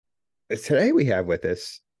Today we have with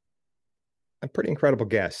us a pretty incredible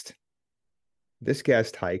guest. This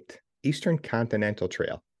guest hiked Eastern Continental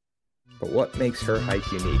Trail, but what makes her hike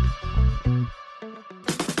unique?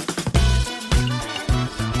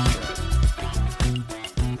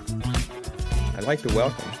 I'd like to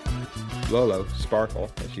welcome Lolo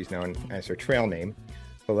Sparkle, as she's known as her trail name,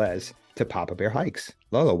 Veloz, to Papa Bear Hikes.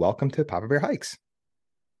 Lolo, welcome to Papa Bear Hikes.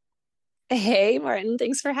 Hey, Martin,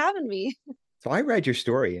 thanks for having me. So I read your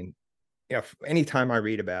story, and anytime I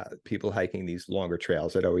read about people hiking these longer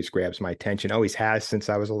trails, it always grabs my attention. Always has since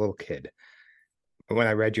I was a little kid. But when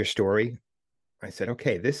I read your story, I said,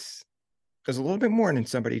 okay, this is a little bit more than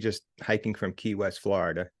somebody just hiking from Key West,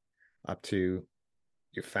 Florida, up to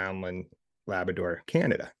Newfoundland, Labrador,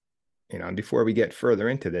 Canada. And before we get further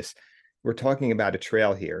into this, we're talking about a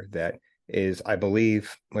trail here that is, I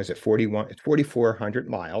believe, was it 4,400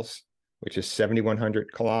 miles, which is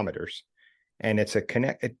 7,100 kilometers. And it's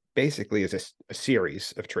it basically is a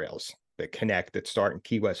series of trails that start in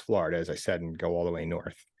Key West, Florida, as I said, and go all the way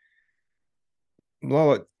north.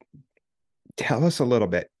 Lola, tell us a little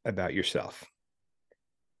bit about yourself.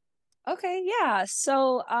 Okay, yeah.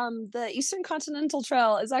 The Eastern Continental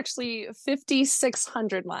Trail is actually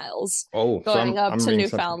 5,600 miles Oh, so going up I'm to reading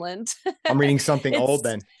something. Newfoundland. I'm reading something old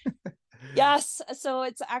It's then. Yes, so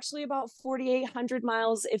it's actually about 4,800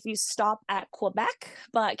 miles if you stop at Quebec,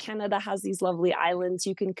 but Canada has these lovely islands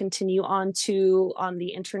you can continue on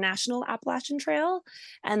the International Appalachian Trail,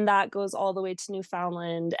 and that goes all the way to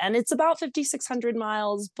Newfoundland. And it's about 5,600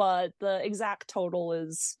 miles, but the exact total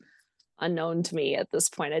is unknown to me at this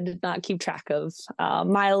point. I did not keep track of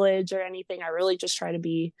mileage or anything. I really just try to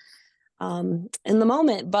be in the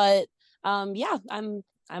moment. But yeah, I'm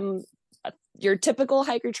your typical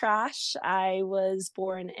hiker trash. I was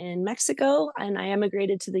born in Mexico and I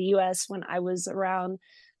emigrated to the US when I was around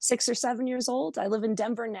 6 or 7 years old. I live in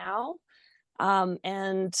Denver now.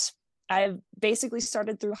 And I've basically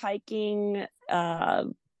started through hiking.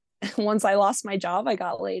 Once I lost my job, I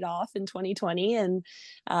got laid off in 2020 and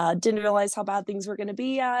didn't realize how bad things were going to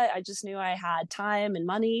be yet. I just knew I had time and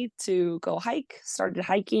money to go hike, started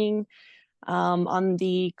hiking on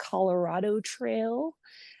the Colorado Trail.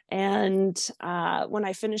 And when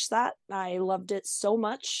I finished that, I loved it so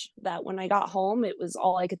much that when I got home, it was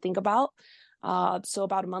all I could think about. So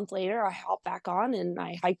about a month later, I hopped back on and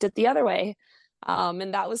I hiked it the other way.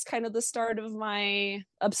 And that was kind of the start of my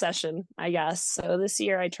obsession, I guess. So this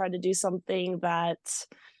year I tried to do something that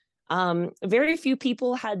very few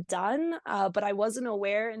people had done, but I wasn't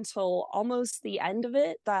aware until almost the end of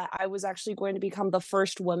it that I was actually going to become the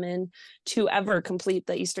first woman to ever complete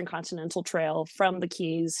the Eastern Continental Trail from the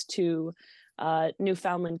Keys to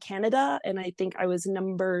Newfoundland, Canada. And I think I was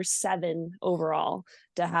number 7 overall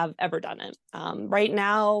to have ever done it. Right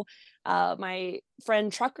now, my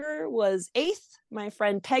friend Trucker was 8th. My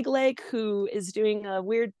friend Pegleg, who is doing a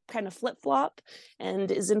weird kind of flip flop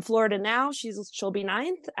and is in Florida now, she'll be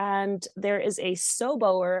 9th. And there is a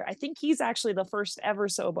Soboer. I think he's actually the first ever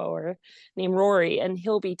Soboer named Rory, and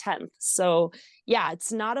he'll be 10th. So yeah,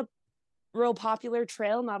 it's not a real popular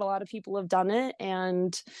trail. Not a lot of people have done it,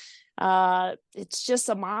 and it's just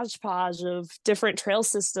a modge podge of different trail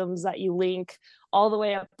systems that you link all the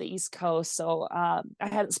way up the East Coast. So I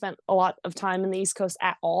hadn't spent a lot of time in the East Coast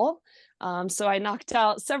at all. So I knocked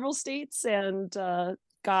out several states and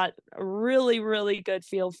got a really, really good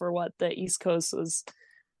feel for what the East Coast was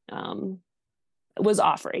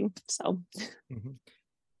offering. So, Mhm.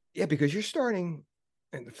 Yeah, because you're starting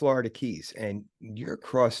in the Florida Keys and you're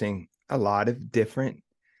crossing a lot of different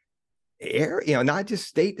area, not just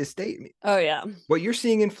state to state. oh yeah. What you're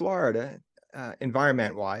seeing in Florida,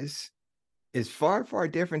 environment wise, is far, far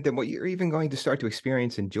different than what you're even going to start to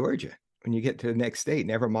experience in Georgia when you get to the next state,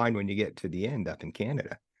 never mind when you get to the end up in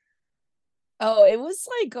Canada. Oh, it was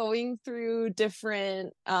like going through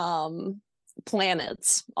different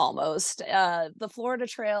planets almost. The Florida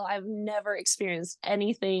Trail, I've never experienced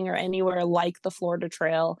anything or anywhere like the Florida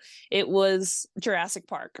Trail. It was Jurassic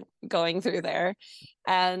Park going through there.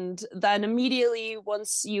 And then immediately,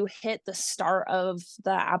 once you hit the start of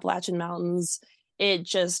the Appalachian Mountains, it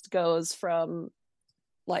just goes from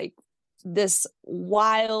like this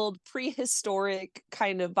wild prehistoric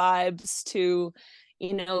kind of vibes to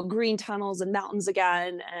green tunnels and mountains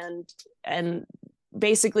again. And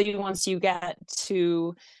basically once you get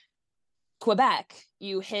to Quebec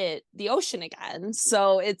you hit the ocean again,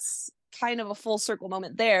 so it's kind of a full circle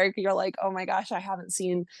moment there. You're like, oh my gosh, I haven't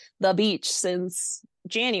seen the beach since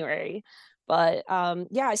January. But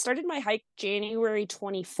yeah, I started my hike January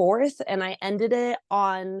 24th and I ended it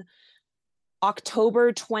on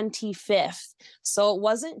October 25th. So it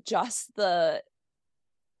wasn't just the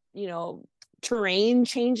terrain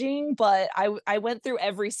changing, but I went through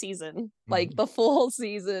every season, like Mhm. the full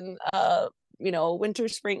season, winter,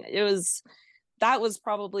 spring. That was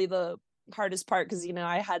probably the hardest part because,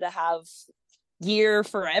 I had to have gear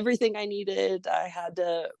for everything I needed. I had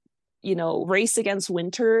to, race against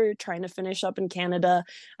winter, trying to finish up in Canada.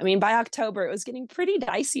 I mean, by October, it was getting pretty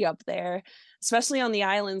dicey up there, especially on the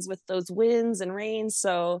islands with those winds and rains.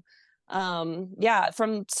 So, yeah,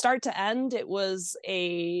 from start to end, it was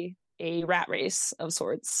a rat race of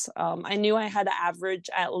sorts. I knew I had to average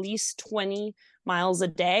at least 20 miles a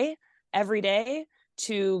day every day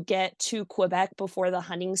to get to Quebec before the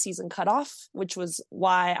hunting season cutoff, which was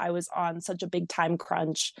why I was on such a big time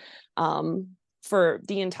crunch for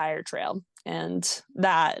the entire trail. And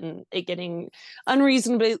it getting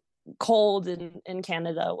unreasonably cold in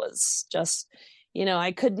Canada was just,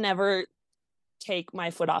 I could never take my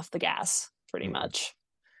foot off the gas pretty Mhm. much.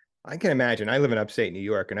 I can imagine. I live in upstate New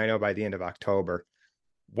York, and I know by the end of October,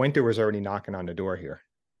 winter was already knocking on the door here.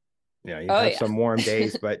 You'd Oh have yeah. some warm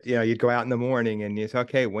days, but you'd go out in the morning and it's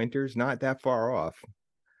okay, winter's not that far off.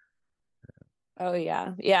 Oh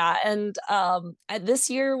yeah. Yeah. And this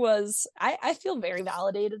year was I feel very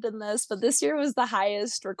validated in this, but this year was the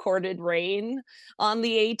highest recorded rain on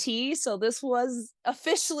the AT. So this was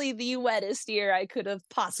officially the wettest year I could have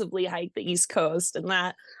possibly hiked the East Coast. And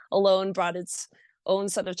that alone brought its own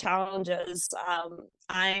set of challenges.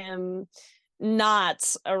 I am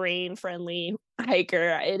not a rain friendly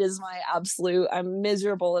hiker. It is my absolute, I'm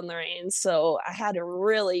miserable in the rain. So I had to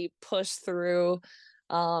really push through.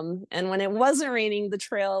 And when it wasn't raining, the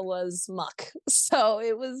trail was muck. So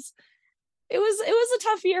it was a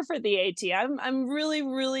tough year for the AT. I'm really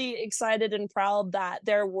really excited and proud that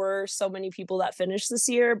there were so many people that finished this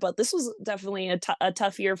year, but this was definitely a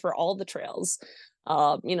tough year for all the trails.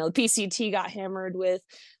 The PCT got hammered with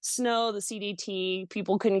snow, the CDT,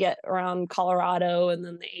 people couldn't get around Colorado, and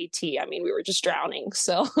then the AT. I mean, we were just drowning.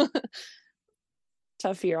 So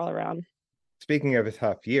tough year all around. Speaking of a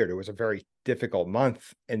tough year, there was a very difficult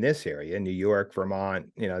month in this area, New York,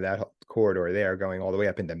 Vermont, that corridor there going all the way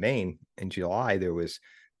up into Maine. In July, there was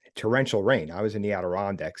torrential rain. I was in the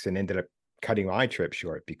Adirondacks and ended up cutting my trip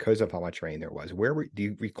short because of how much rain there was. Do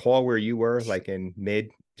you recall where you were, like in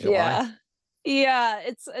mid-July? Yeah. Yeah,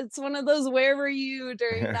 it's one of those where were you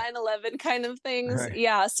during 9/11 kind of things.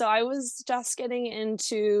 Yeah, so I was just getting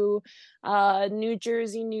into New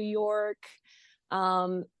Jersey, New York,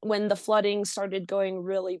 when the flooding started going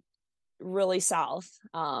really really south.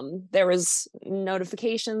 There was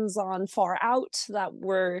notifications on far out that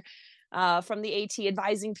were from the AT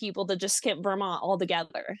advising people to just skip Vermont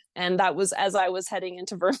altogether, and that was as I was heading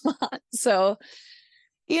into Vermont. So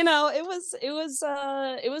it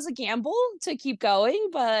was a gamble to keep going,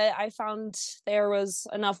 but I found there was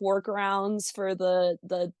enough workarounds for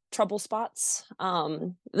the trouble spots.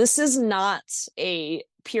 This is not a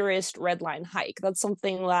purist red line hike. That's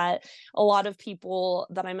something that a lot of people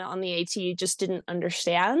that I met on the AT just didn't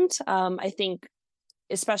understand. I think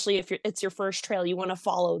especially if it's your first trail, you want to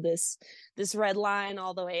follow this red line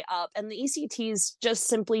all the way up, and the ECTs just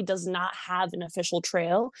simply does not have an official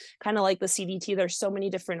trail, kind of like the CDT. There's so many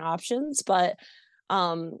different options, but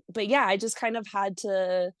yeah, I just kind of had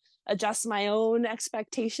to adjust my own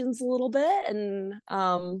expectations a little bit, and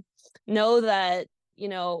know that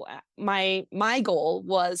my goal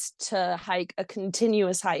was to hike a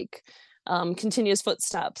continuous hike, continuous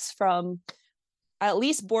footsteps from at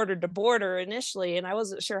least border to border initially, and I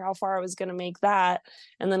wasn't sure how far I was going to make that.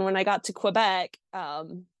 And then when I got to Quebec,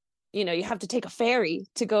 you have to take a ferry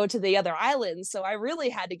to go to the other islands, so I really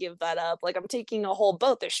had to give that up. Like, I'm taking a whole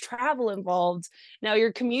boat, there's travel involved, now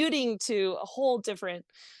you're commuting to a whole different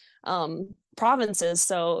provinces.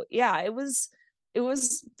 So yeah, it was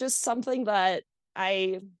just something that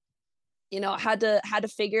I had to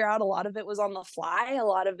figure out. A lot of it was on the fly, a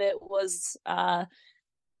lot of it was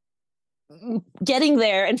getting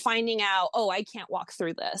there and finding out, oh, I can't walk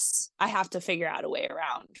through this, I have to figure out a way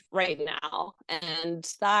around right now. And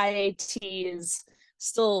the IT is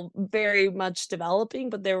still very much developing,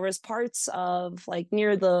 but there was parts of, like,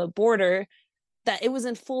 near the border that it was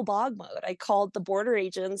in full bog mode. I called the border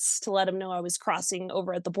agents to let them know I was crossing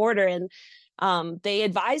over at the border, and they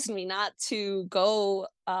advised me not to go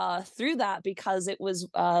through that because it was,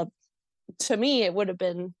 to me, it would have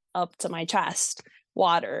been up to my chest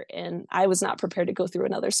water, and I was not prepared to go through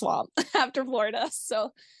another swamp after Florida.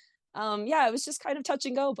 So yeah, it was just kind of touch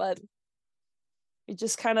and go, but we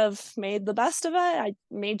just kind of made the best of it. I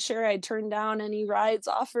made sure I turned down any rides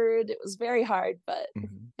offered. It was very hard, but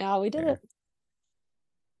Mhm. yeah, we did Yeah. it.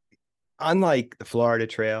 Unlike the Florida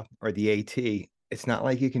Trail or the AT, it's not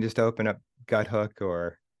like you can just open up Gut Hook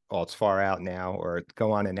or oh, it's far out now, or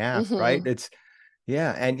go on an app, right? Hmm. It's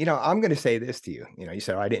yeah. And I'm going to say this to you. You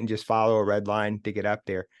said, I didn't just follow a red line to get up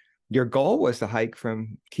there. Your goal was to hike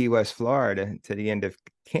from Key West, Florida to the end of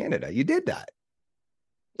Canada. You did that.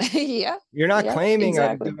 Yeah. You're not Yep, claiming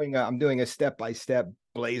exactly. I'm doing a step by step,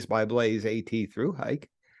 blaze by blaze AT through hike.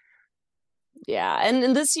 Yeah,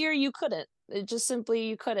 and this year you couldn't. It just simply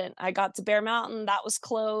you couldn't. I got to Bear Mountain, that was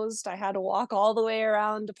closed. I had to walk all the way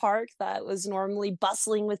around a park that was normally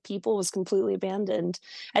bustling with people, was completely abandoned.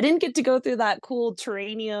 I didn't get to go through that cool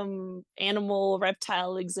terranium animal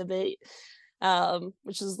reptile exhibit,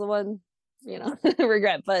 which is the one,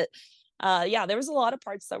 regret. But yeah, there was a lot of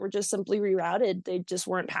parts that were just simply rerouted. They just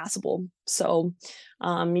weren't passable. So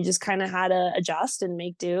you just kind of had to adjust and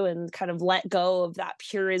make do and kind of let go of that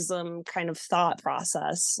purism kind of thought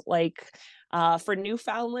process. Like for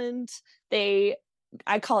Newfoundland, they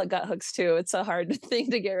I call it gut hooks too. It's a hard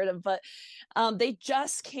thing to get rid of, but they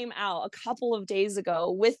just came out a couple of days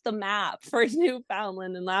ago with the map for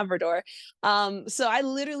Newfoundland and Labrador. So I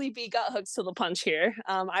literally beat gut hooks to the punch here.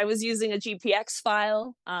 I was using a GPX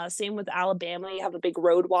file. Same with Alabama. You have a big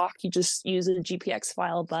road walk. You just use a GPX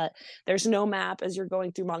file, but there's no map as you're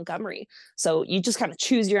going through Montgomery. So you just kind of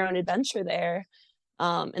choose your own adventure there.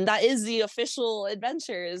 And that is the official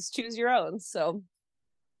adventure, is choose your own. So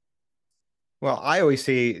Well, I always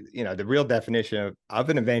see, the real definition of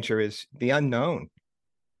an adventure is the unknown,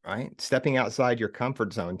 right? Stepping outside your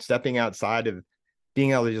comfort zone, stepping outside of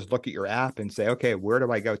being able to just look at your app and say, okay, where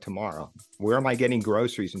do I go tomorrow? Where am I getting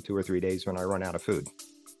groceries in 2 or 3 days when I run out of food?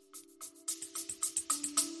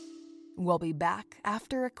 We'll be back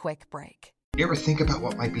after a quick break. You ever think about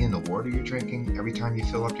what might be in the water you're drinking every time you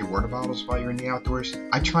fill up your water bottles while you're in the outdoors?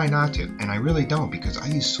 I try not to, and I really don't, because I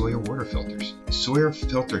use Sawyer water filters. The Sawyer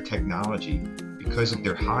filter technology, because of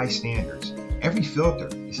their high standards, every filter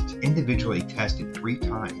is individually tested 3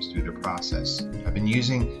 times through the process. I've been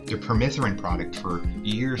using the permethrin product for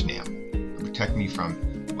years now to protect me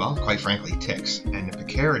from, well, quite frankly, ticks, and the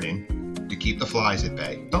picaridin to keep the flies at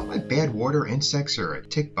bay. Don't let bad water, insects, or a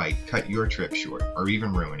tick bite cut your trip short or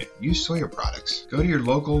even ruin it. Use Sawyer products. Go to your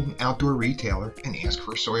local outdoor retailer and ask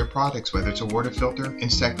for Sawyer products, whether it's a water filter,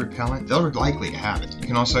 insect repellent. They're likely to have it. You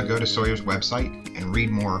can also go to Sawyer's website and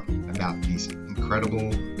read more about these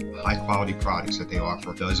incredible high-quality products that they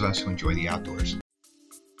offer those of us who enjoy the outdoors.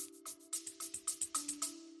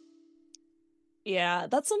 yeah,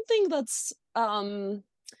 that's something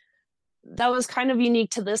that was kind of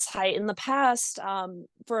unique to this hike. In the past,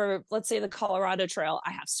 for let's say the Colorado Trail,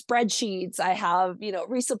 I have spreadsheets, I have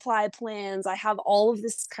resupply plans, I have all of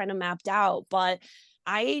this kind of mapped out. But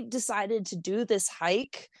I decided to do this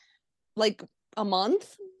hike like a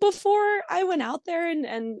month before I went out there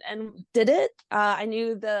and did it. I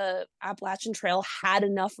knew the Appalachian Trail had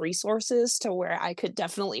enough resources to where I could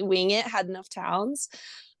definitely wing it, had enough towns.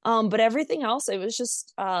 But everything else, it was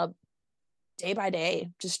just day by day,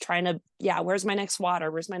 just trying to, where's my next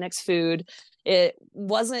water? Where's my next food? It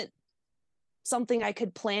wasn't something I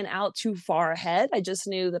could plan out too far ahead. I just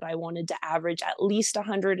knew that I wanted to average at least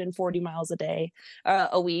 140 miles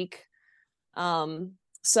a week.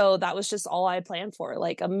 So that was just all I planned for,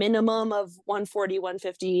 like a minimum of 140,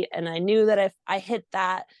 150. And I knew that if I hit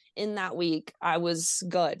that in that week, I was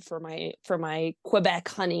good for my Quebec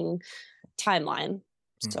hunting timeline.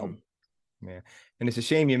 So. Mm-hmm. Yeah. And it's a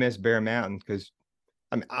shame you missed Bear Mountain, because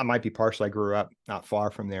I might be partial. I grew up not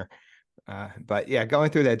far from there. But yeah,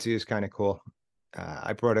 going through that zoo is kind of cool.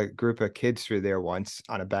 I brought a group of kids through there once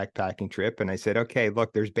on a backpacking trip, and I said, okay,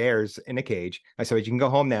 look, there's bears in a cage. I said, you can go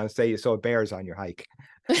home now and say you saw bears on your hike.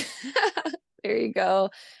 There you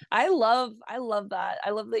go. I love that.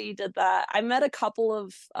 I love that you did that. I met a couple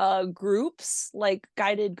of groups, like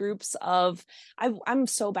guided groups of I'm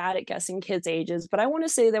so bad at guessing kids' ages, but I want to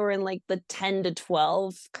say they were in like the 10 to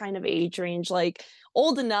 12 kind of age range, like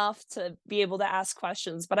old enough to be able to ask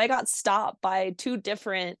questions. But I got stopped by 2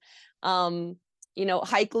 different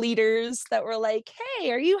hike leaders that were like,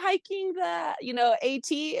 hey, are you hiking the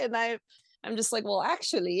AT? And I'm just like, well,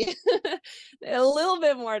 actually, a little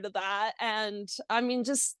bit more to that. And I mean,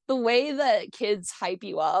 just the way that kids hype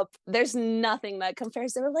you up, there's nothing that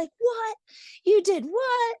compares. They were like, what? You did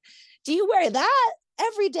what? Do you wear that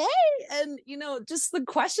every day? And, just the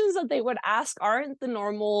questions that they would ask aren't the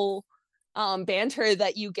normal banter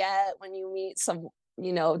that you get when you meet some,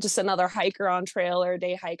 just another hiker on trail or a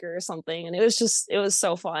day hiker or something. And it was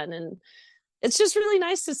so fun. And it's just really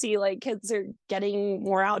nice to see like kids are getting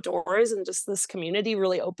more outdoors and just this community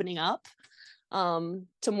really opening up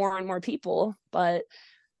to more and more people. But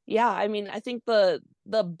yeah, I mean, I think the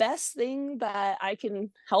the best thing that I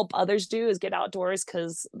can help others do is get outdoors,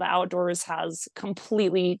 because the outdoors has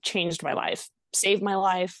completely changed my life, saved my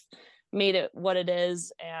life, made it what it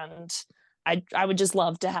is. And I would just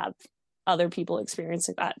love to have other people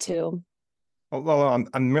experiencing that too. Well,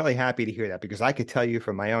 I'm really happy to hear that, because I could tell you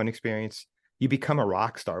from my own experience, you become a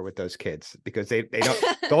rock star with those kids, because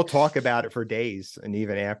they'll talk about it for days, and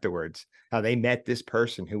even afterwards, how they met this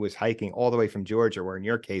person who was hiking all the way from Georgia, or in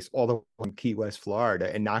your case, all the way from Key West,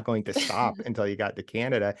 Florida, and not going to stop until you got to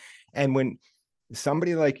Canada. And when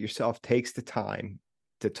somebody like yourself takes the time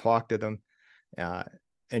to talk to them,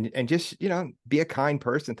 and just, be a kind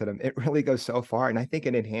person to them, it really goes so far. And I think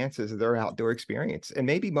it enhances their outdoor experience and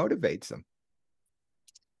maybe motivates them.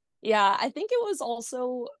 Yeah, I think it was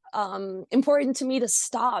also important to me to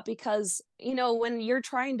stop, because, when you're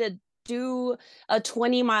trying to do a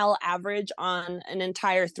 20-mile average on an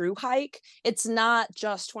entire through hike, it's not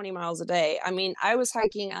just 20 miles a day. I mean, I was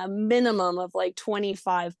hiking a minimum of like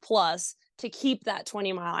 25 plus to keep that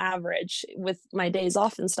 20-mile average with my days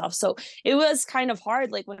off and stuff. So it was kind of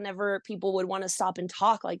hard. Like, whenever people would want to stop and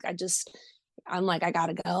talk, like, I'm like, I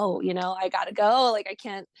gotta go, I gotta go. Like, I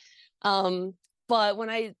can't. But when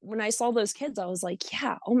I saw those kids, I was like,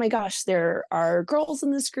 yeah, oh my gosh, there are girls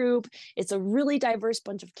in this group. It's a really diverse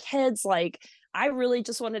bunch of kids. Like, I really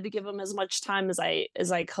just wanted to give them as much time as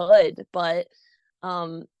I could. But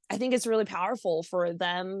I think it's really powerful for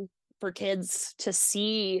kids to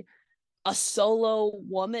see a solo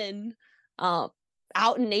woman out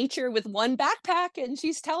in nature with one backpack, and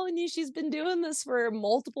she's telling you she's been doing this for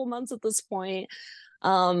multiple months at this point.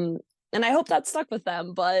 And I hope that stuck with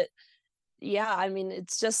them. But yeah, I mean,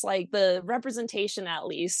 it's just like the representation, at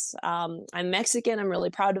least. I'm Mexican. I'm really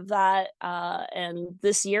proud of that. And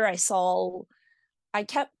this year I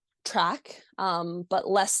kept track, but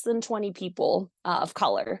less than 20 people of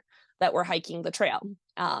color that were hiking the trail.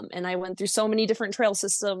 And I went through so many different trail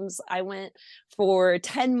systems. I went for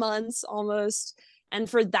 10 months almost. And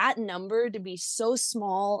for that number to be so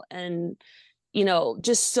small and,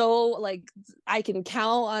 just so, like, I can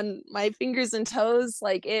count on my fingers and toes,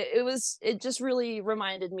 like, it just really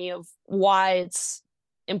reminded me of why it's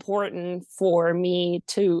important for me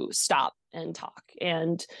to stop and talk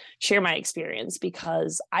and share my experience,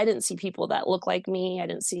 because I didn't see people that look like me. I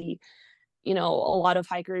didn't see, a lot of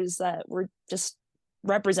hikers that were just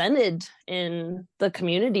represented in the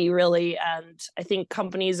community, really. And I think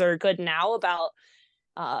companies are good now about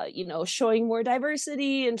showing more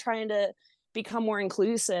diversity and trying to become more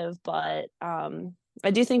inclusive, but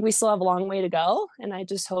I do think we still have a long way to go. And I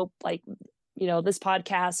just hope, like, this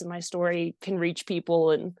podcast and my story can reach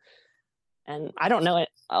people, and I don't know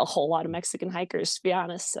a whole lot of Mexican hikers, to be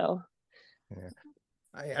honest. So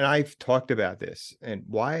yeah. I've talked about this and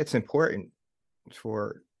why it's important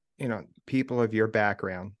for people of your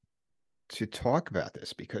background to talk about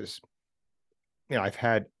this, because I've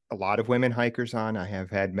had a lot of women hikers on. I have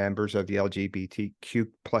had members of the LGBTQ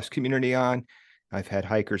plus community on. I've had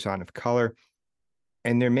hikers on of color.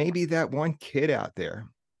 And there may be that one kid out there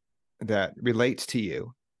that relates to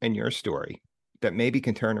you and your story that maybe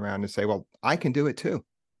can turn around and say, well, I can do it too.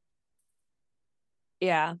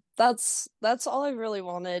 Yeah, that's all I really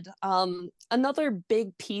wanted. Another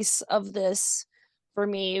big piece of this for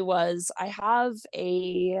me was I have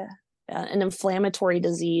an inflammatory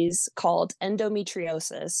disease called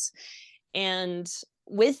endometriosis. And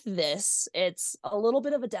with this, it's a little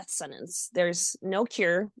bit of a death sentence. There's no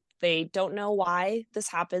cure. They don't know why this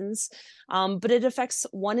happens, but it affects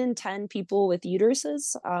 1 in 10 people with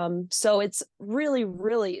uteruses. So it's really,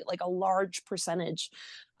 really like a large percentage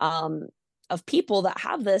of people that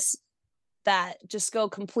have this that just go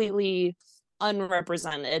completely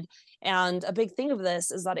unrepresented. And a big thing of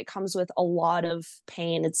this is that it comes with a lot of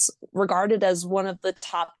pain. It's regarded as one of the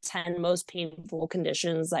top 10 most painful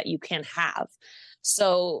conditions that you can have.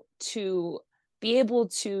 So to be able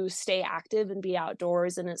to stay active and be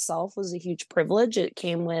outdoors in itself was a huge privilege. It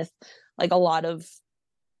came with like a lot of,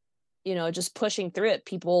 just pushing through it.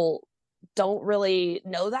 People don't really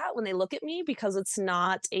know that when they look at me, because it's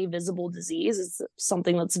not a visible disease. It's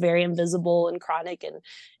something that's very invisible and chronic,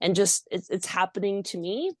 and just it's happening to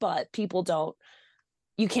me, but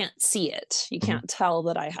you can't see it. You can't tell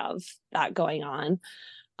that I have that going on.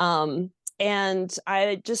 And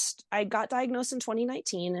I got diagnosed in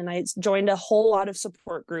 2019, and I joined a whole lot of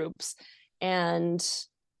support groups, and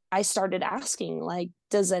I started asking, like,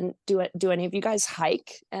 do any of you guys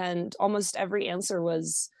hike? And almost every answer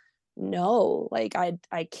was no. Like, I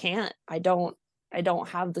can't. I don't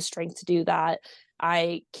have the strength to do that.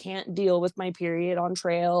 I can't deal with my period on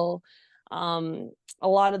trail. a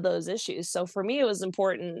lot of those issues. So for me, it was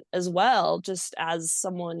important as well, just as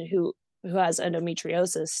someone who has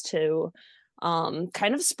endometriosis, to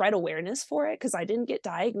kind of spread awareness for it, because I didn't get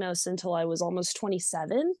diagnosed until I was almost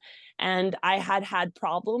 27, and I had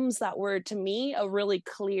problems that were, to me, a really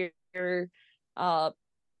clear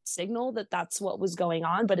signal that that's what was going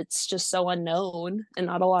on, but it's just so unknown, and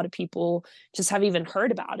not a lot of people just have even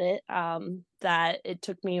heard about it, that it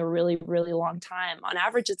took me a really, really long time. On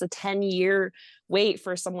average, it's a 10-year wait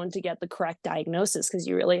for someone to get the correct diagnosis, because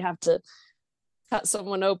you really have to cut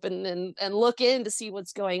someone open and look in to see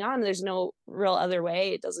what's going on. There's no real other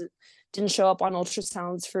way. Didn't show up on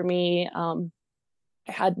ultrasounds for me.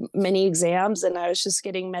 I had many exams, and I was just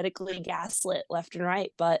getting medically gaslit left and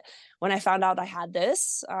right. But when I found out I had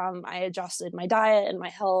this, I adjusted my diet and my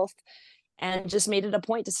health, and just made it a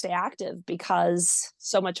point to stay active, because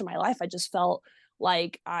so much of my life I just felt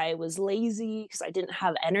like I was lazy because I didn't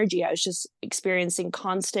have energy. I was just experiencing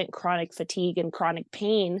constant chronic fatigue and chronic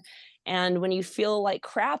pain. And when you feel like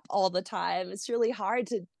crap all the time, it's really hard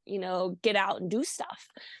to, get out and do stuff.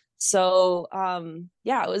 So,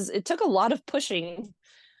 it took a lot of pushing,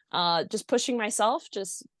 just pushing myself,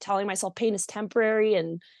 just telling myself pain is temporary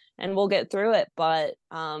and we'll get through it. But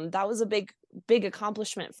that was a big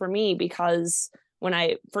accomplishment for me, because when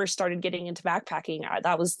I first started getting into backpacking,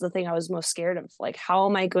 that was the thing I was most scared of. Like, how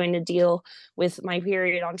am I going to deal with my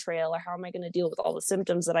period on trail, or how am I going to deal with all the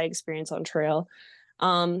symptoms that I experience on trail?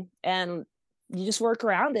 And you just work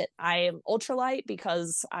around it. I am ultralight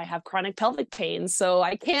because I have chronic pelvic pain, so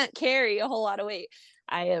I can't carry a whole lot of weight.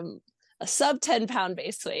 I am a sub 10-pound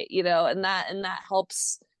base weight, and that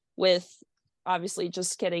helps with obviously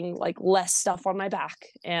just getting like less stuff on my back.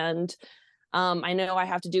 And I know I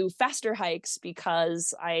have to do faster hikes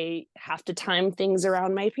because I have to time things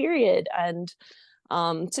around my period. And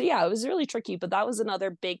it was really tricky, but that was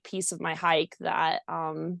another big piece of my hike that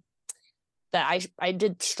I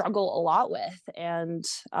did struggle a lot with. And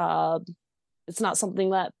it's not something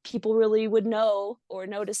that people really would know or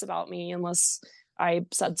notice about me unless I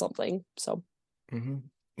said something. So,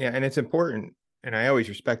 yeah, and it's important. And I always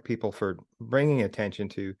respect people for bringing attention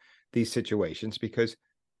to these situations, because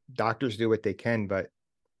doctors do what they can, but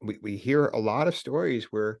we hear a lot of stories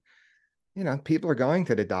where, people are going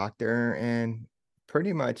to the doctor and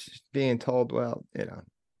pretty much being told, well,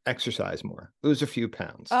 exercise more, lose a few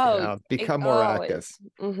pounds, become more active.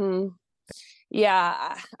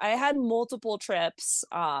 Yeah, I had multiple trips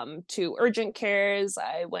to urgent cares.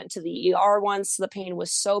 I went to the ER once. The pain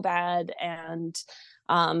was so bad, and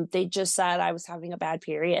they just said I was having a bad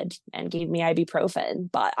period and gave me ibuprofen,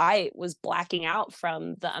 but I was blacking out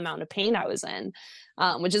from the amount of pain I was in,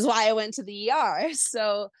 which is why I went to the ER.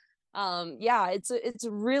 So it's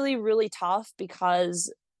really, really tough,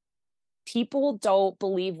 because people don't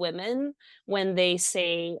believe women when they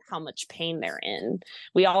say how much pain they're in.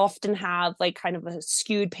 We often have like kind of a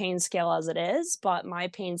skewed pain scale as it is, but my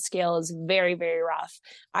pain scale is very, very rough.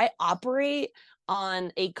 I operate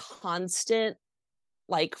on a constant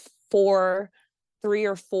like 3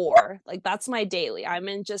 or 4. Like, that's my daily. I'm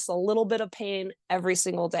in just a little bit of pain every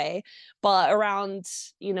single day. But around,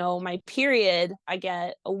 my period, I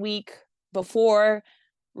get a week before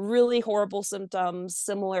really horrible symptoms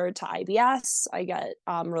similar to IBS. I get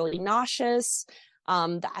really nauseous.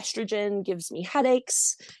 The estrogen gives me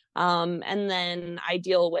headaches. And then I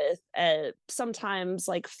deal with sometimes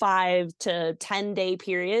like 5 to 10 day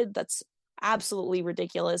period. That's absolutely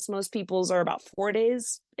ridiculous. Most people's are about 4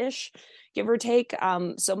 days ish, give or take.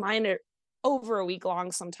 So mine are over a week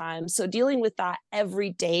long sometimes. So dealing with that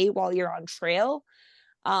every day while you're on trail,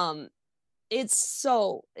 it's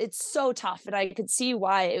so tough. And I could see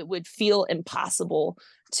why it would feel impossible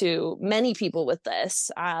to many people with this.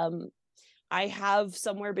 I have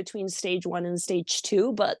somewhere between stage 1 and stage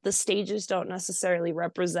 2, but the stages don't necessarily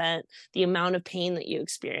represent the amount of pain that you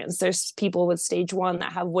experience. There's people with stage 1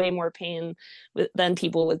 that have way more pain than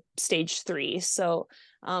people with stage 3. So,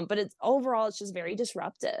 but it's just very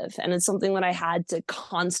disruptive. And it's something that I had to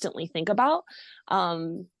constantly think about,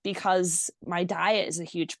 because my diet is a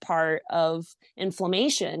huge part of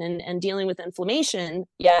inflammation and dealing with inflammation.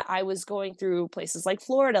 Yet I was going through places like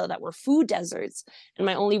Florida that were food deserts, and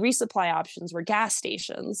my only resupply options were gas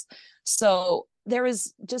stations. So there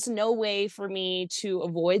was just no way for me to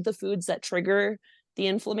avoid the foods that trigger the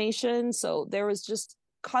inflammation. So there was just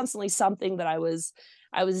constantly something that I was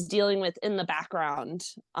dealing with in the background,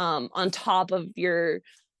 on top of your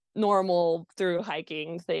normal through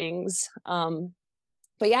hiking things.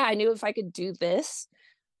 But yeah, I knew if I could do this,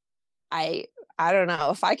 I don't know,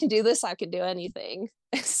 if I can do this, I can do anything.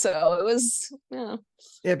 So it was,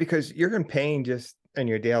 yeah, because you're in pain just in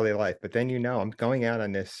your daily life, but then I'm going out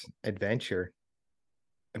on this adventure.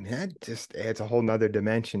 I mean, that just adds a whole nother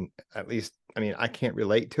dimension. At least, I mean, I can't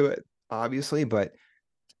relate to it, obviously, but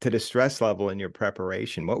to the stress level in your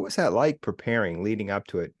preparation, what was that like preparing leading up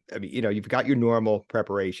to it? I mean, you've got your normal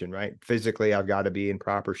preparation, right? Physically, I've got to be in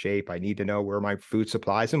proper shape. I need to know where my food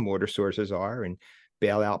supplies and water sources are and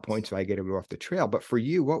bailout points if I get off the trail. But for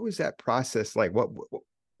you, what was that process like?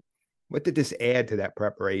 What did this add to that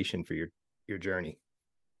preparation for your journey?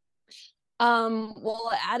 Well,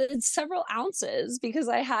 it added several ounces because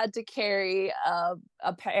I had to carry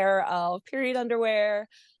a pair of period underwear.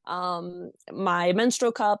 My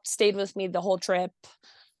menstrual cup stayed with me the whole trip.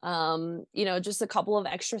 Just a couple of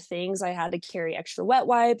extra things. I had to carry extra wet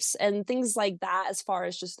wipes and things like that as far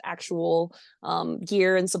as just actual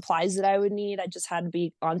gear and supplies that I would need. I just had to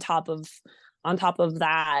be on top of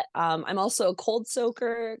that. I'm also a cold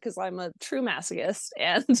soaker because I'm a true masochist.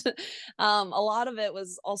 And a lot of it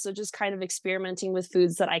was also just kind of experimenting with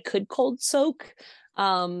foods that I could cold soak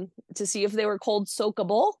to see if they were cold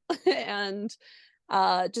soakable and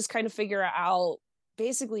just kind of figure out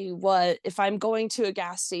basically what, if I'm going to a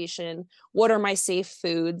gas station, what are my safe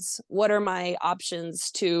foods? What are my options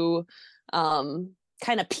to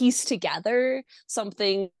kind of piece together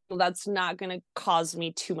something that's not going to cause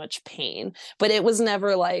me too much pain. But it was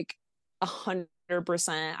never like 100%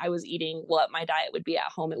 I was eating what my diet would be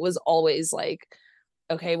at home. It was always like,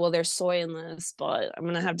 okay, well, there's soy in this, but I'm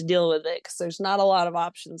going to have to deal with it because there's not a lot of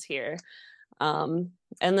options here. And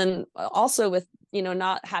then also with,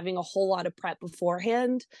 not having a whole lot of prep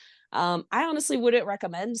beforehand, I honestly wouldn't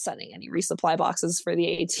recommend sending any resupply boxes for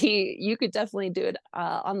the AT. You could definitely do it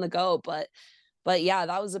on the go, but yeah,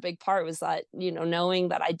 that was a big part, was that, knowing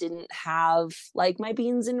that I didn't have like my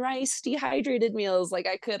beans and rice dehydrated meals like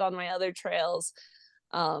I could on my other trails.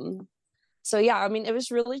 So yeah, I mean, it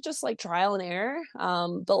was really just like trial and error.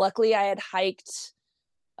 But luckily I had hiked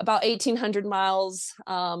about 1,800 miles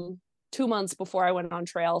 2 months before I went on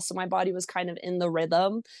trail. So my body was kind of in the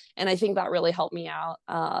rhythm. And I think that really helped me out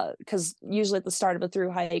because usually at the start of a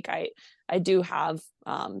through hike, I do have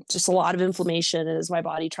just a lot of inflammation as my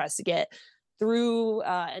body tries to get through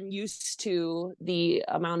and used to the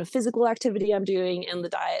amount of physical activity I'm doing and the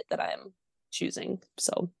diet that I'm choosing.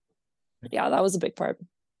 So yeah, that was a big part.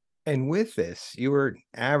 And with this, you were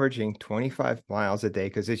averaging 25 miles a day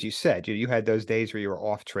because, as you said, you had those days where you were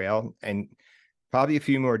off trail and probably a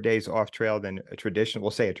few more days off trail than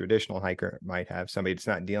we'll say a traditional hiker might have, somebody that's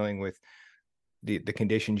not dealing with the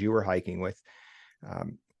conditions you were hiking with.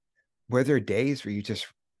 Were there days where you just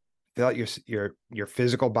felt your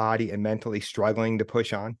physical body and mentally struggling to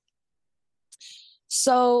push on?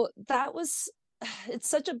 So it's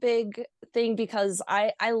such a big thing because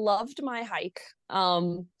I loved my hike.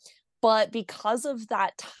 But because of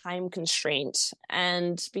that time constraint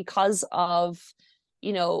and because of,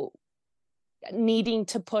 needing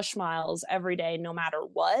to push miles every day, no matter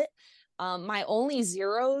what, my only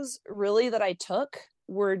zeros really that I took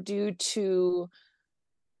were due to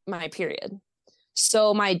my period.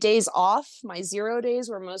 So my days off, my 0 days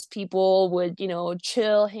where most people would,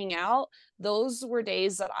 chill, hang out, those were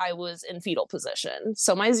days that I was in fetal position.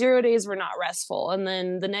 So my 0 days were not restful. And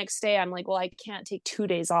then the next day I'm like, well, I can't take 2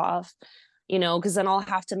 days off, because then I'll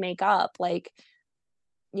have to make up like,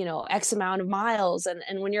 X amount of miles.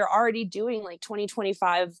 And when you're already doing like 20,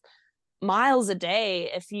 25 miles a day,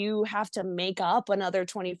 if you have to make up another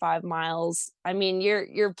 25 miles, I mean, you're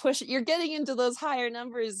getting into those higher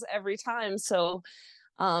numbers every time. So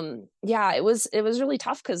yeah, it was really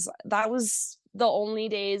tough because that was the only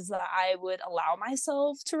days that I would allow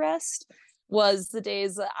myself to rest, was the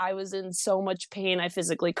days that I was in so much pain I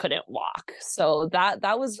physically couldn't walk. So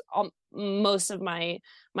that was most of my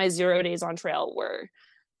 0 days on trail were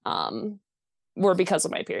because of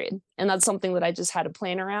my period. And that's something that I just had to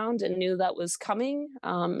plan around and knew that was coming.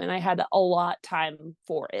 And I had a lot time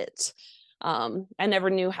for it. I never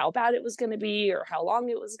knew how bad it was going to be or how long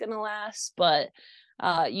it was going to last, but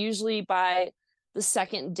usually by the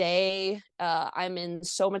second day, I'm in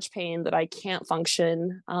so much pain that I can't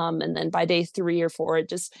function. And then by day 3 or 4, it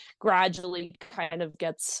just gradually kind of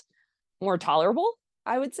gets more tolerable,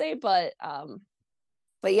 I would say.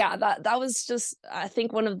 But yeah, that was just, I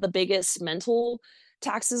think, one of the biggest mental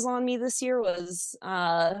taxes on me this year was,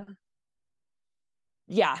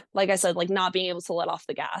 yeah, like I said, like not being able to let off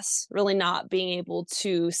the gas, really not being able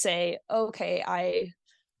to say, okay, I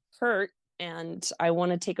hurt and I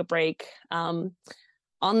want to take a break. On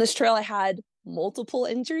this trail, I had multiple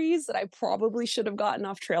injuries that I probably should have gotten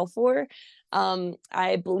off trail for.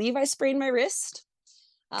 I believe I sprained my wrist.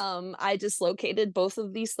 I dislocated both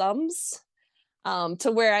of these thumbs.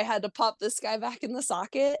 to where I had to pop this guy back in the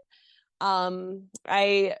socket.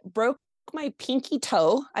 I broke my pinky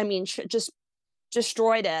toe. I mean, just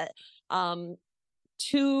destroyed it.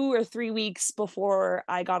 2 or 3 weeks before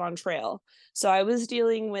I got on trail. So I was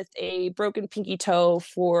dealing with a broken pinky toe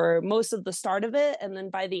for most of the start of it. And then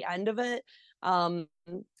by the end of it, I'm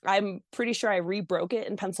pretty sure I re-broke it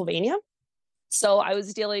in Pennsylvania. So I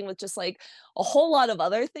was dealing with just like a whole lot of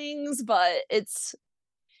other things, but it's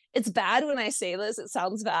bad when I say this. It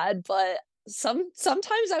sounds bad, but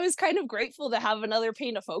sometimes I was kind of grateful to have another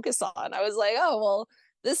pain to focus on. I was like, oh, well,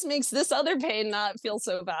 this makes this other pain not feel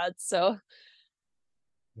so bad. So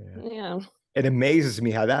yeah. It amazes me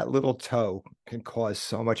how that little toe can cause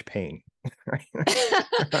so much pain.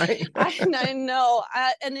 Right? I know.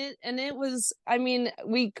 And it was, I mean,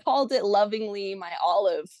 we called it lovingly my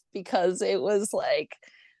olive because it was like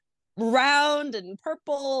round and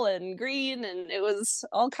purple and green and it was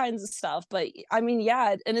all kinds of stuff. But I mean,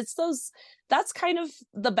 yeah, and that's kind of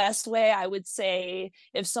the best way I would say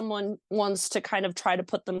if someone wants to kind of try to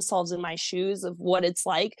put themselves in my shoes of what it's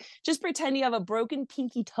like. Just pretend you have a broken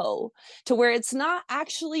pinky toe to where it's not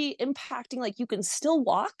actually impacting, like you can still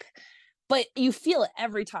walk, but you feel it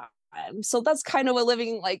every time. So that's kind of what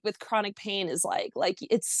living like with chronic pain is like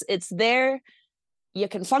it's there. You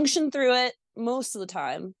can function through it most of the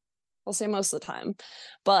time. I'll say most of the time,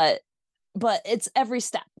 but it's every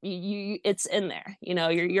step. You it's in there. You know,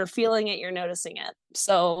 you're feeling it, you're noticing it.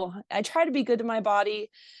 So I try to be good to my body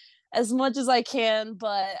as much as I can,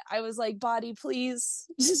 but I was like, body, please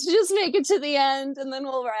just make it to the end and then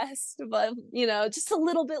we'll rest. But you know, just a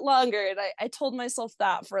little bit longer. And I told myself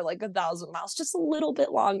that for like 1,000 miles, just a little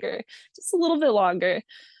bit longer, just a little bit longer.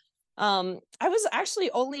 I was actually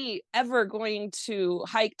only ever going to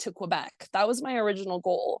hike to Quebec. That was my original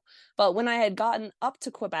goal. But when I had gotten up to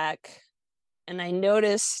Quebec and I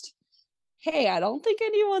noticed, hey, I don't think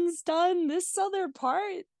anyone's done this other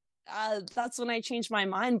part, that's when I changed my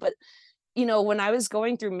mind. But, you know, when I was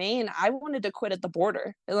going through Maine, I wanted to quit at the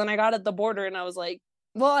border. And then I got at the border and I was like,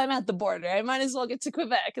 well, I'm at the border. I might as well get to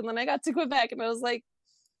Quebec. And then I got to Quebec and I was like,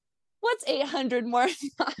 what's 800 more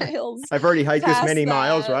miles? I've already hiked this many that?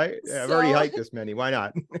 miles, right? Yeah, I've already hiked this many. Why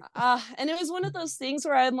not? And it was one of those things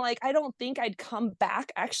where I'm like, I don't think I'd come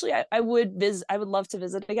back. Actually, I would visit. I would love to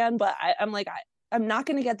visit again, but I'm like, I'm not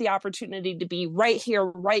going to get the opportunity to be right here,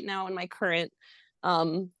 right now in my current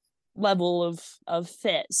level of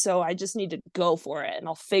fit. So I just need to go for it, and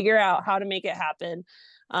I'll figure out how to make it happen.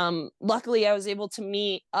 Luckily, I was able to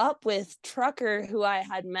meet up with Trucker, who I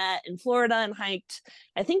had met in Florida and hiked,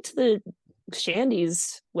 I think, to the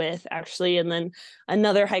Shandies with, actually, and then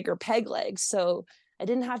another hiker, Peg Legs. So I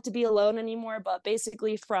didn't have to be alone anymore. But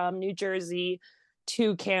basically, from New Jersey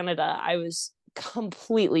to Canada, I was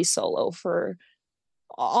completely solo for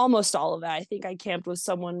almost all of that. I think I camped with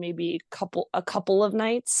someone maybe a couple of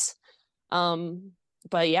nights.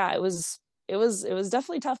 But yeah, it was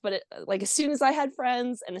definitely tough, but like as soon as I had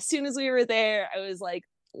friends and as soon as we were there, I was like,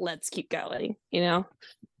 let's keep going, you know?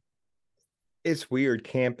 It's weird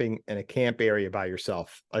camping in a camp area by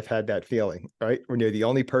yourself. I've had that feeling, right? When you're the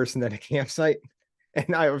only person at a campsite.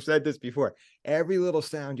 And I've said this before, every little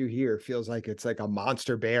sound you hear feels like it's like a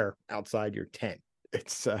monster bear outside your tent.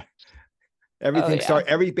 It's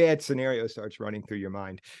every bad scenario starts running through your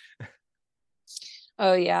mind.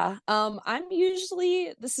 Oh yeah.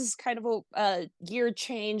 This is kind of a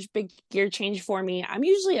big gear change for me. I'm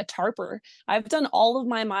usually a tarper. I've done all of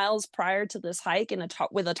my miles prior to this hike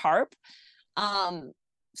with a tarp.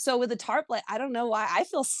 So with a tarp, like, I don't know why I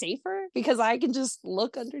feel safer because I can just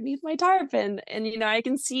look underneath my tarp and you know, I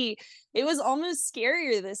can see. It was almost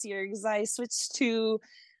scarier this year because I switched to,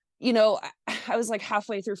 you know, I was like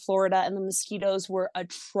halfway through Florida and the mosquitoes were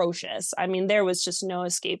atrocious. I mean, there was just no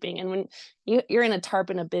escaping. And when you're in a tarp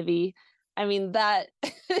and a bivvy, I mean, that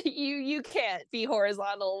you can't be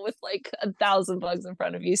horizontal with like 1,000 bugs in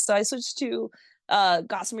front of you. So I switched to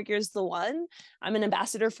Gossamer Gear's The One. I'm an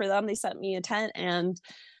ambassador for them. They sent me a tent and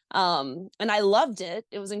I loved it.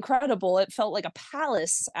 It was incredible. It felt like a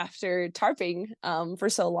palace after tarping for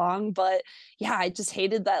so long. But yeah, I just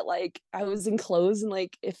hated that, like, I was enclosed and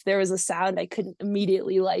like if there was a sound, I couldn't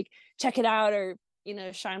immediately like check it out or, you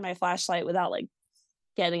know, shine my flashlight without like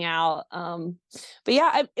getting out. But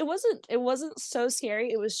yeah, it wasn't so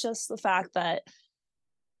scary. It was just the fact that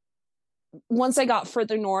once I got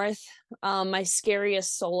further north, my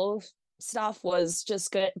scariest solo stuff was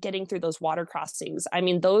just getting through those water crossings. I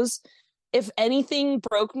mean, those, if anything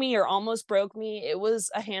broke me or almost broke me, it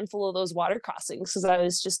was a handful of those water crossings because I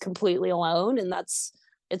was just completely alone. And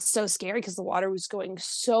it's so scary because the water was going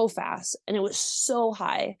so fast and it was so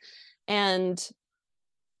high. And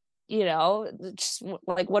just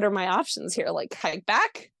like, what are my options here? Like, hike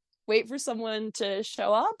back, wait for someone to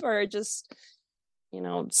show up, or just,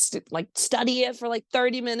 like study it for like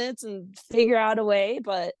 30 minutes and figure out a way.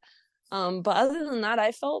 But other than that,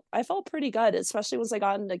 I felt pretty good, especially once I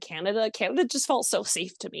got into Canada. Canada just felt so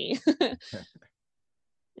safe to me.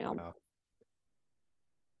 Wow.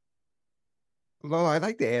 Lolo, I'd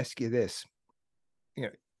like to ask you this.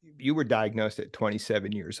 You were diagnosed at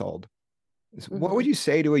 27 years old. What would you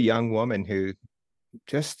say to a young woman who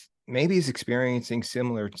just maybe is experiencing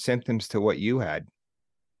similar symptoms to what you had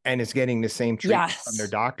and is getting the same treatment from their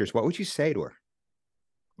doctors? What would you say to her?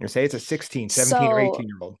 Say it's a 16, 17, or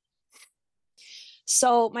 18-year-old.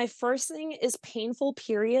 So my first thing is, painful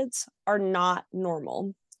periods are not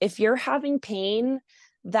normal. If you're having pain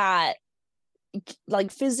that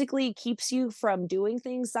like physically keeps you from doing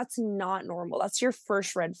things, that's not normal. That's your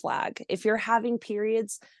first red flag. If you're having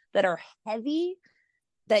periods that are heavy,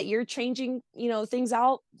 that you're changing, things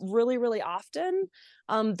out really, really often,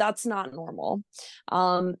 that's not normal.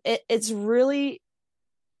 It's really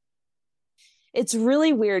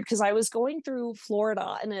weird, because I was going through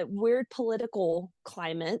Florida in a weird political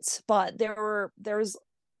climate, but there's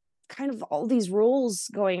kind of all these rules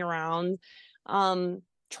going around,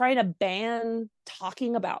 trying to ban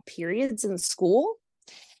talking about periods in school.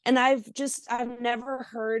 And I've never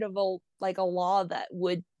heard of a law that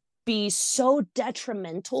would be so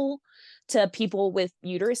detrimental to people with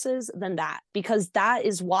uteruses than that, because that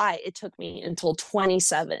is why it took me until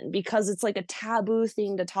 27, because it's like a taboo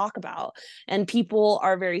thing to talk about, and people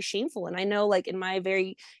are very shameful. And I know, like, in my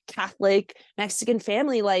very Catholic Mexican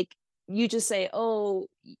family, like, you just say, oh,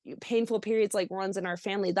 painful periods like runs in our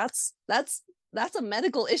family. That's a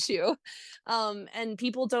medical issue. And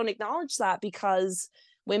people don't acknowledge that, because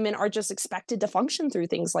women are just expected to function through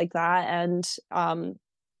things like that. And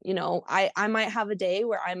I might have a day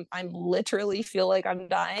where I'm literally feel like I'm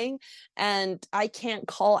dying, and I can't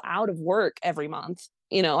call out of work every month.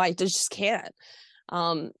 I just can't.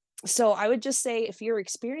 So I would just say, if you're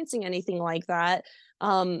experiencing anything like that,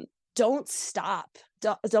 don't stop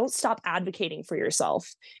advocating for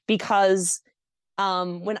yourself, because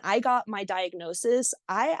when I got my diagnosis,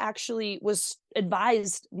 I actually was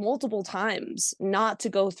advised multiple times not to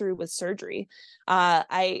go through with surgery.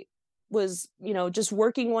 I was, just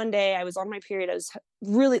working one day. I was on my period. I was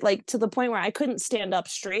really, like, to the point where I couldn't stand up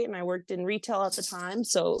straight, and I worked in retail at the time.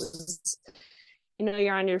 So, it was,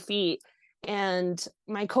 you're on your feet. And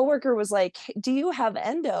my coworker was like, do you have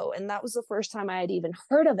endo? And that was the first time I had even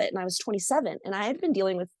heard of it. And I was 27, and I had been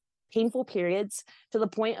dealing with painful periods to the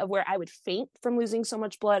point of where I would faint from losing so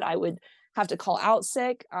much blood. I would have to call out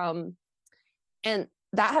sick. And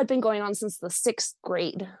that had been going on since the 6th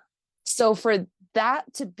grade. So for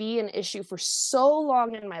that to be an issue for so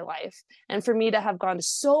long in my life, and for me to have gone to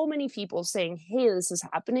so many people saying, hey, this is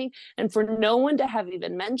happening, and for no one to have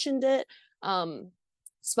even mentioned it,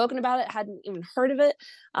 spoken about it, hadn't even heard of it,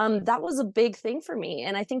 that was a big thing for me.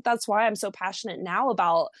 And I think that's why I'm so passionate now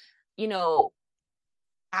about,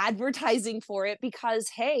 advertising for it, because,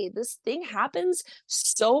 hey, this thing happens.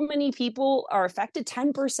 So many people are affected.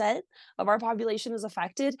 10% of our population is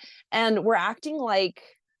affected, and we're acting like,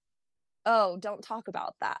 oh, don't talk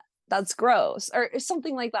about that, that's gross, or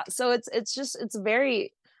something like that. So it's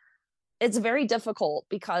very difficult,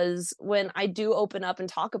 because when I do open up and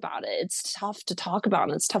talk about it, it's tough to talk about,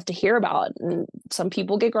 and it's tough to hear about, and some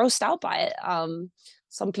people get grossed out by it.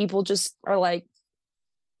 Some people just are like,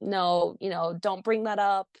 no, don't bring that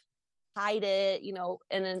up, hide it,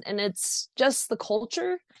 and it's just the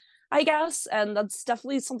culture, I guess. And that's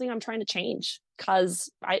definitely something I'm trying to change, because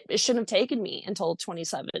it shouldn't have taken me until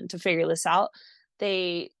 27 to figure this out.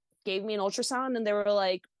 They gave me an ultrasound, and they were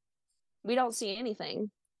like, we don't see anything.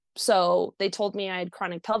 So they told me I had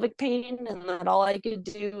chronic pelvic pain, and that all I could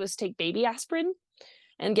do was take baby aspirin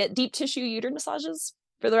and get deep tissue uterine massages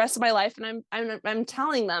for the rest of my life. And I'm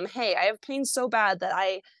telling them, hey, I have pain so bad that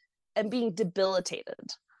I am being debilitated.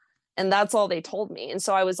 And that's all they told me. And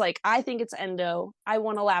so I was like, I think it's endo. I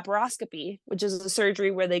want a laparoscopy, which is a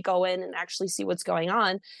surgery where they go in and actually see what's going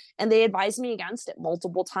on. And they advised me against it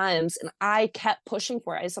multiple times. And I kept pushing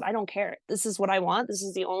for it. I said, I don't care. This is what I want. This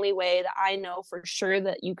is the only way that I know for sure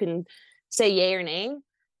that you can say yay or nay.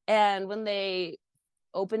 And when they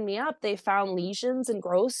opened me up, they found lesions and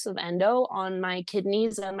growths of endo on my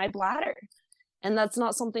kidneys and my bladder. And that's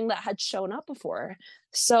not something that had shown up before.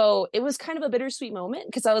 So it was kind of a bittersweet moment,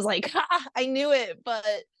 because I was like, I knew it, but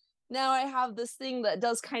now I have this thing that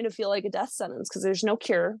does kind of feel like a death sentence, because there's no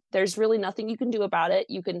cure. There's really nothing you can do about it.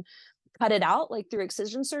 You can cut it out like through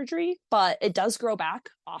excision surgery, but it does grow back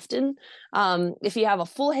often. If you have a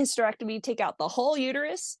full hysterectomy, take out the whole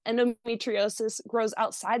uterus, endometriosis grows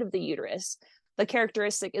outside of the uterus. The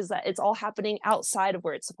characteristic is that it's all happening outside of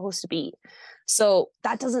where it's supposed to be. So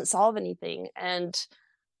that doesn't solve anything. And,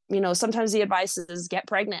 sometimes the advice is get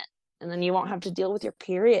pregnant and then you won't have to deal with your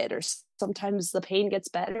period, or sometimes the pain gets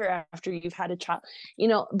better after you've had a child,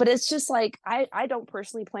 but it's just like, I don't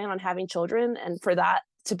personally plan on having children. And for that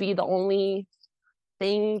to be the only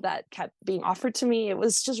thing that kept being offered to me, it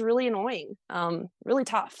was just really annoying, really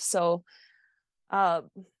tough. So,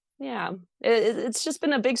 yeah, it's just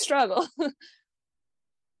been a big struggle.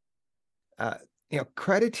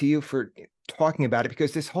 Credit to you for talking about it,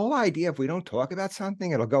 because this whole idea, if we don't talk about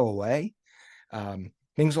something, it'll go away.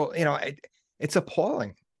 Things will, it's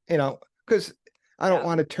appalling, because I don't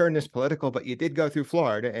want to turn this political, but you did go through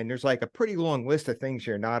Florida, and there's like a pretty long list of things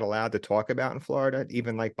you're not allowed to talk about in Florida,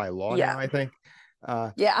 even like by law now, I think.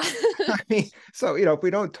 Yeah. I mean, so, if we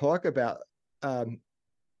don't talk about,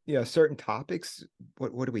 certain topics,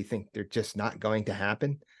 what do we think? They're just not going to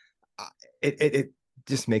happen. It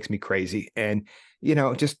just makes me crazy. And,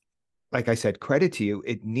 just like I said, credit to you.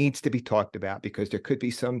 It needs to be talked about, because there could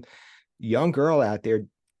be some young girl out there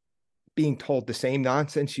being told the same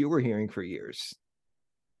nonsense you were hearing for years,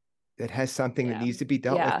 that has something that needs to be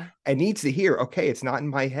dealt with, and needs to hear, okay, it's not in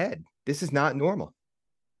my head. This is not normal.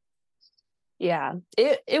 Yeah,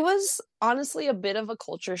 it was honestly a bit of a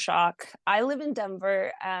culture shock. I live in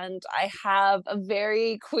Denver and I have a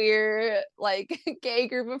very queer, like gay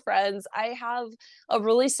group of friends. I have a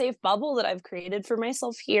really safe bubble that I've created for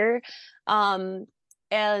myself here.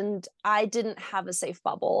 And I didn't have a safe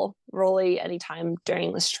bubble really anytime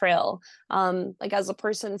during this trail. Like as a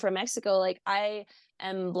person from Mexico, like I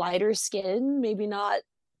am lighter skinned, maybe not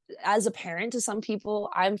as apparent to some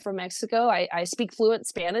people. I'm from Mexico. I speak fluent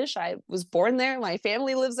Spanish. I was born there. My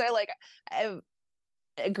family lives there. Like I have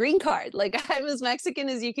a green card. Like I'm as Mexican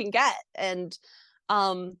as you can get. And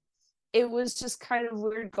it was just kind of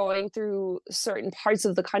weird going through certain parts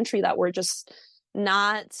of the country that were just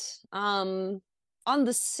not on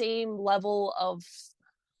the same level of,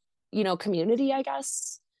 community, I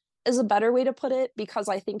guess, is a better way to put it. Because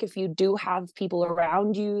I think if you do have people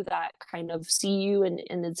around you that kind of see you and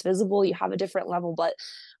it's visible, you have a different level. But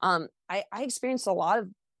I experienced a lot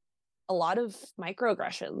of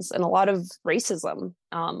microaggressions and a lot of racism,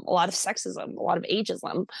 a lot of sexism, a lot of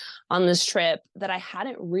ageism on this trip that I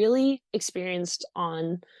hadn't really experienced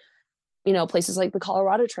on, places like the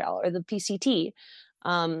Colorado Trail or the PCT.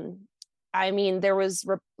 I mean, there was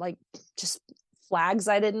like just flags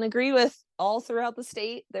I didn't agree with all throughout the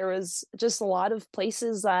state. There was just a lot of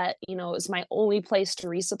places that, it was my only place to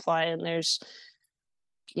resupply. And there's,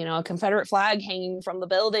 a Confederate flag hanging from the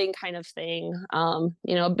building kind of thing.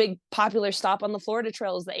 A big popular stop on the Florida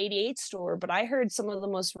Trail is the 88 store. But I heard some of the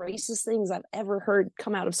most racist things I've ever heard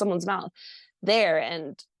come out of someone's mouth there.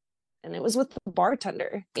 And it was with the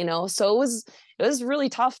bartender, so it was really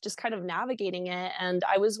tough just kind of navigating it. And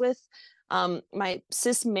I was with my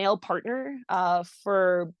cis male partner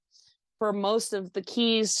for most of the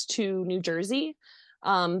keys to New Jersey.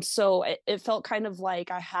 So it felt kind of like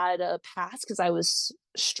I had a pass because I was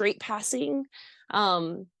straight passing.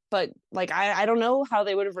 But like, I don't know how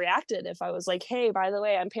they would have reacted if I was like, hey, by the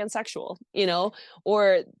way, I'm pansexual,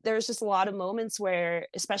 or there's just a lot of moments where,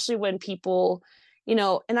 especially when people, and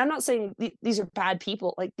I'm not saying these are bad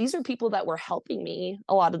people, like these are people that were helping me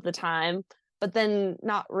a lot of the time, but then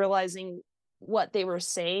not realizing what they were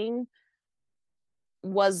saying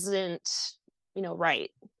wasn't,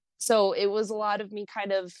 right. So it was a lot of me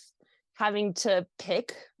kind of having to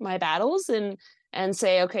pick my battles and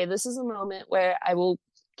say, okay, this is a moment where I will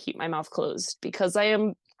keep my mouth closed, because I am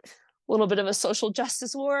a little bit of a social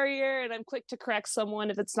justice warrior and I'm quick to correct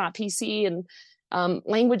someone if it's not PC. And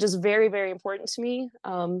language is very, very important to me.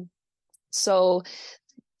 So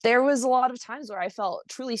there was a lot of times where I felt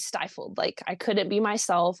truly stifled. Like I couldn't be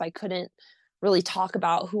myself. I couldn't really talk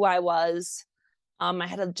about who I was. I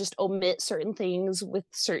had to just omit certain things with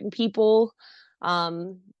certain people.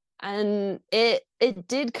 And it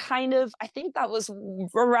did kind of, I think that was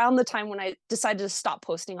around the time when I decided to stop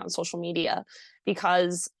posting on social media,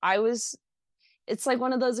 because it's like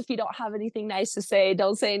one of those, if you don't have anything nice to say,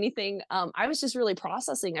 don't say anything. I was just really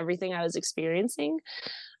processing everything I was experiencing,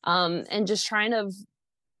 and just trying to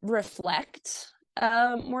reflect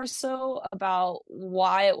more so about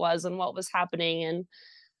why it was and what was happening. And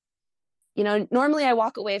normally I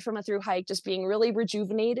walk away from a thru hike just being really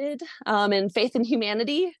rejuvenated, and faith in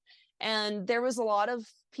humanity. And there was a lot of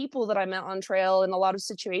people that I met on trail and a lot of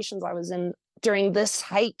situations I was in during this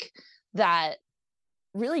hike that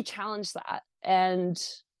really challenge that. And,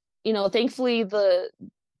 thankfully the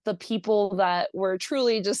people that were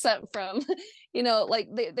truly just sent from, like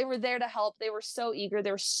they were there to help. They were so eager.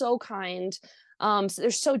 They were so kind. So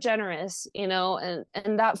they're so generous, and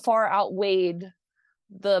that far outweighed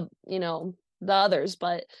the others.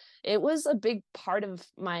 But it was a big part of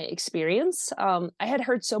my experience. I had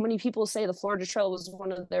heard so many people say the Florida Trail was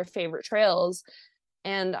one of their favorite trails.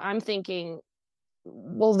 And I'm thinking,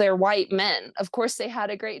 well, they're white men. Of course they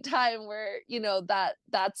had a great time, where,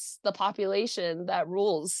 that's the population that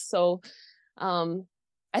rules. So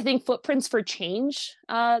I think Footprints for Change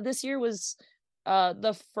this year was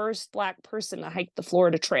the first Black person to hike the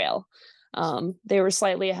Florida Trail. They were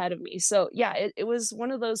slightly ahead of me. So yeah, it was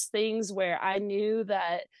one of those things where I knew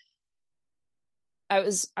that I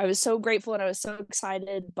was so grateful and I was so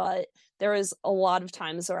excited, but there was a lot of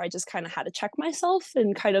times where I just kind of had to check myself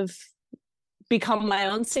and kind of become my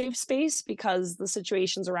own safe space, because the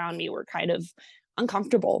situations around me were kind of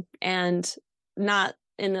uncomfortable, and not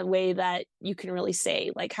in a way that you can really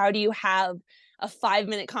say, like, how do you have a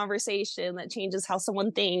 5-minute conversation that changes how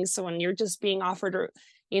someone thinks when you're just being offered,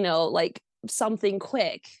 like something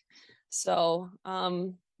quick. So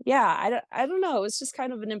yeah, I don't know, it's just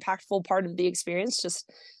kind of an impactful part of the experience, just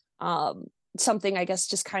something, I guess,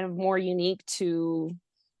 just kind of more unique to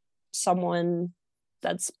someone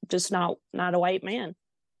that's just not a white man.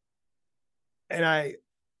 And I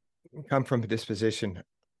come from a disposition,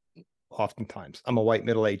 oftentimes I'm a white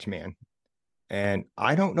middle-aged man, and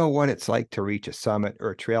I don't know what it's like to reach a summit or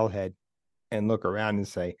a trailhead and look around and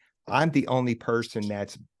say, I'm the only person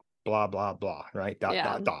that's blah blah blah, right? Dot Yeah.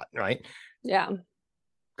 dot dot, right? Yeah.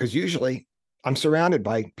 Because usually I'm surrounded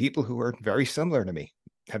by people who are very similar to me,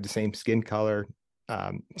 have the same skin color,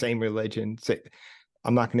 same religion.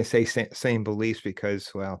 I'm not going to say same beliefs, because,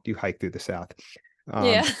 well, you hike through the South.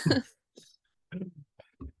 Yeah.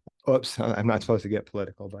 Oops, I'm not supposed to get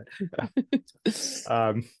political, but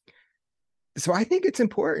so I think it's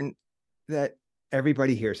important that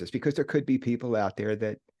everybody hears this, because there could be people out there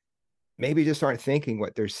that maybe just aren't thinking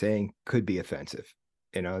what they're saying could be offensive,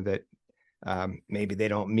 that maybe they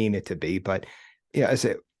don't mean it to be. But yeah, as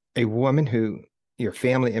a woman who, your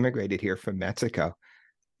family immigrated here from Mexico,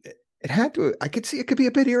 it had to, I could see it could be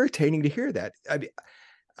a bit irritating to hear that. I mean,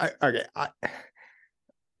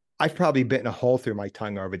 I've probably bitten a hole through my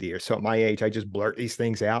tongue over the years. So at my age, I just blurt these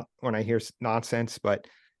things out when I hear nonsense. But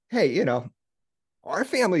hey, our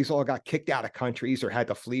families all got kicked out of countries, or had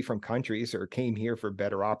to flee from countries, or came here for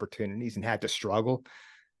better opportunities and had to struggle.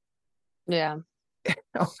 Yeah.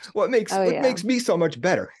 What makes me so much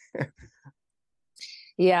better?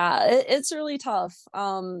 Yeah, it's really tough.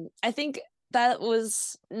 I think that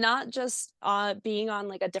was not just being on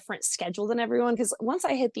like a different schedule than everyone, because once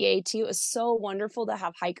I hit the AT, it was so wonderful to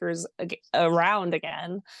have hikers around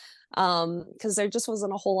again, because there just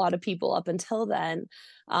wasn't a whole lot of people up until then.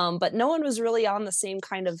 But no one was really on the same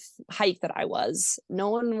kind of hike that I was. No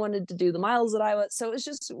one wanted to do the miles that I was. So it was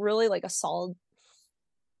just really like a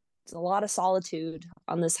lot of solitude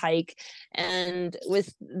on this hike. And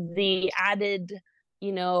with the added,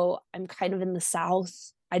 I'm kind of in the South,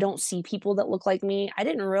 I don't see people that look like me. I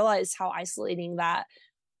didn't realize how isolating that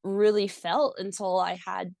really felt until I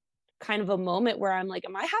had kind of a moment where I'm like,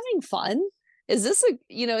 am I having fun? Is this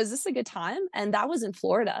a good time? And that was in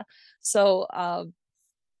Florida. So I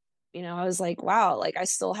was like, wow, like I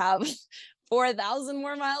still have 4,000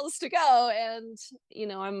 more miles to go, and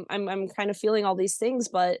I'm kind of feeling all these things.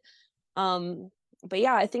 But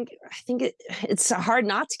yeah, I think it's hard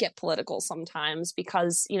not to get political sometimes,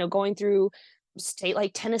 because going through state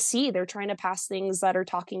like Tennessee, they're trying to pass things that are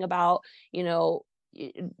talking about,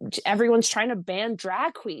 everyone's trying to ban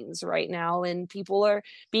drag queens right now, and people are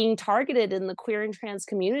being targeted in the queer and trans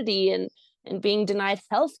community, and being denied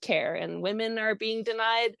health care, and women are being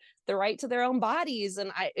denied the right to their own bodies.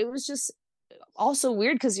 And it was just also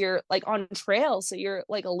weird, because you're like on trail, so you're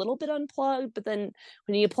like a little bit unplugged, but then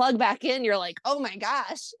when you plug back in, you're like, oh my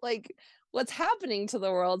gosh, like what's happening to the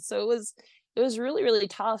world? So it was really, really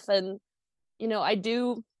tough. And I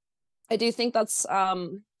do think that's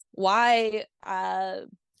why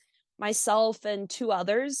myself and two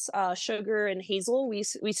others, Sugar and Hazel, we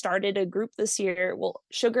started a group this year. Well,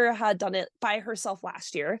 Sugar had done it by herself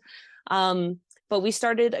last year, but we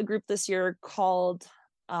started a group this year called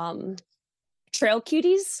Trail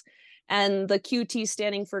Cuties, and the QT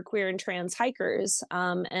standing for queer and trans hikers.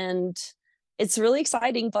 And it's really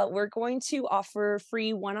exciting, but we're going to offer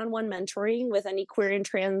free one-on-one mentoring with any queer and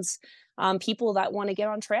trans people that want to get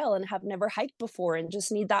on trail and have never hiked before and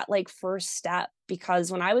just need that like first step.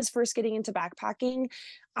 Because when I was first getting into backpacking,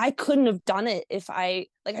 I couldn't have done it if I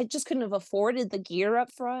just couldn't have afforded the gear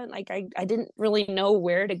up front. Like I didn't really know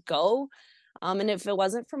where to go. And if it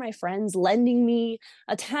wasn't for my friends lending me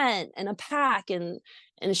a tent and a pack and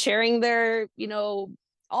sharing their,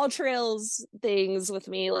 all trails things with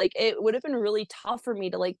me, like it would have been really tough for me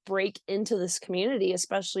to like break into this community,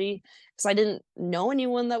 especially because I didn't know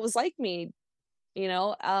anyone that was like me, you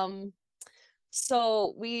know.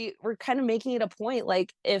 So we're kind of making it a point,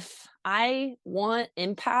 like if I want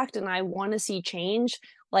impact and I want to see change,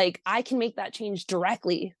 like I can make that change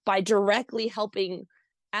directly by directly helping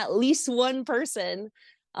at least one person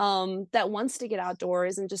that wants to get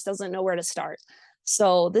outdoors and just doesn't know where to start.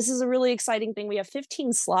 So this is a really exciting thing. We have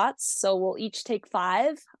 15 slots, so we'll each take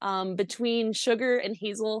 5. Between Sugar and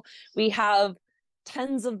Hazel, we have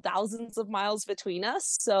tens of thousands of miles between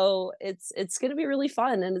us. So it's going to be really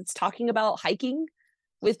fun, and it's talking about hiking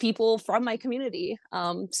with people from my community.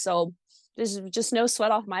 So there's just no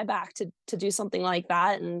sweat off my back to do something like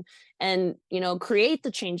that and create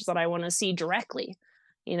the change that I want to see directly.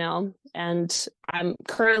 And I'm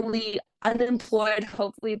currently unemployed.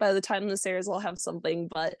 Hopefully by the time this airs, I'll have something,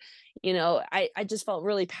 but I just felt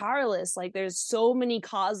really powerless. Like there's so many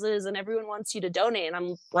causes and everyone wants you to donate and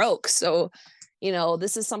I'm broke. So,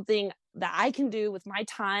 this is something that I can do with my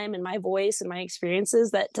time and my voice and my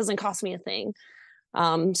experiences that doesn't cost me a thing.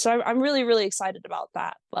 So I'm really, really excited about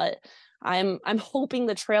that, but I'm hoping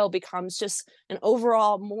the trail becomes just an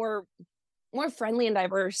overall more friendly and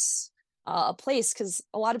diverse place, because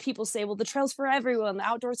a lot of people say, well, the trail's for everyone, the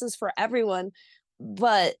outdoors is for everyone,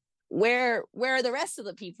 but where are the rest of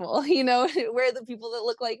the people? Where are the people that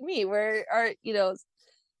look like me? Where are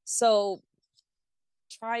so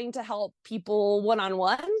trying to help people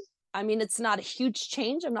one-on-one. I mean, it's not a huge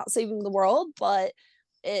change, I'm not saving the world, but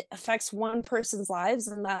it affects one person's lives,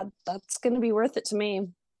 and that's going to be worth it to me.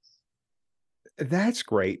 That's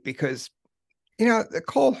great, because the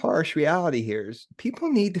cold, harsh reality here is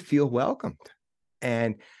people need to feel welcomed.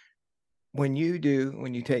 And when you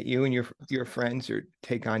take you and your friends or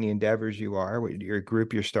take on the endeavors you are with your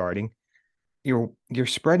group you're starting, you're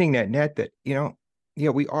spreading that net that,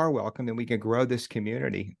 we are welcome and we can grow this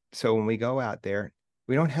community. So when we go out there,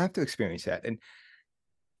 we don't have to experience that. And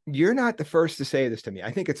you're not the first to say this to me. I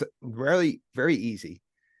think it's really very easy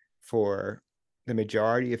for the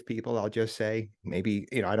majority of people. I'll just say, maybe,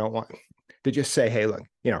 I don't want to just say, hey, look,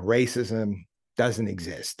 racism doesn't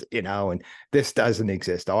exist, and this doesn't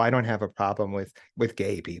exist. Oh, I don't have a problem with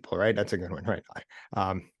gay people, right? That's a good one, right?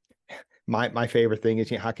 My favorite thing is,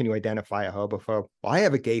 how can you identify a homophobe? Well, I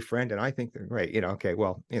have a gay friend and I think they're great. Okay,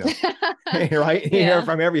 well, right? Yeah.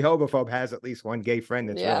 From every homophobe has at least one gay friend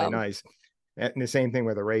that's Yeah. really nice. And the same thing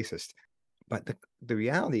with a racist. But the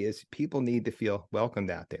reality is people need to feel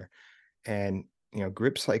welcomed out there. And,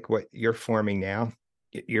 groups like what you're forming now,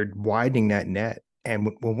 you're widening that net.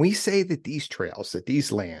 And when we say that these trails, that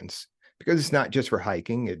these lands, because it's not just for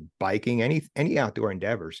hiking and biking, any outdoor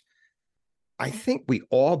endeavors, I think we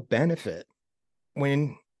all benefit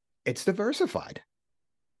when it's diversified.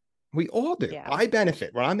 We all do. Yeah. I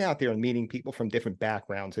benefit when I'm out there and meeting people from different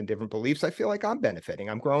backgrounds and different beliefs. I feel like I'm benefiting.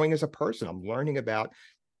 I'm growing as a person. I'm learning about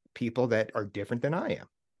people that are different than I am.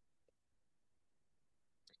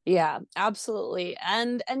 Yeah, absolutely.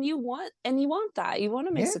 And you want that. You want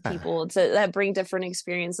a mix of Yeah. people that bring different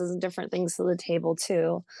experiences and different things to the table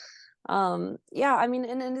too. Yeah, I mean,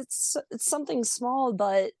 and it's something small,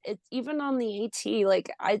 but it's even on the AT,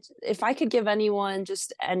 like if I could give anyone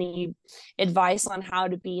just any advice on how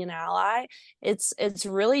to be an ally, it's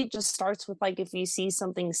really just starts with, like, if you see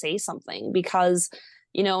something, say something. Because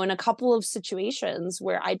in a couple of situations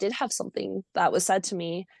where I did have something that was said to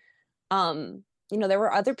me, there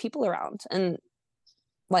were other people around, and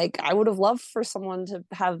like I would have loved for someone to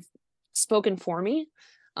have spoken for me,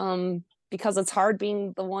 because it's hard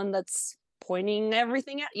being the one that's pointing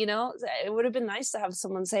everything at, it would have been nice to have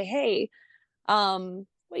someone say, hey, what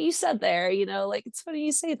you said there, like, it's funny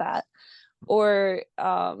you say that. Or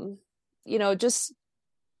just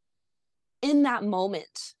in that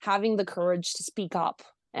moment having the courage to speak up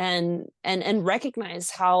and recognize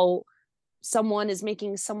how someone is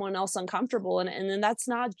making someone else uncomfortable. And then that's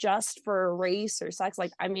not just for race or sex.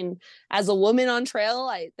 Like, I mean, as a woman on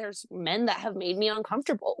trail, there's men that have made me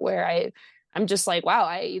uncomfortable, where I'm just like, wow,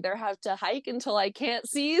 I either have to hike until I can't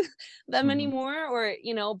see them anymore, or,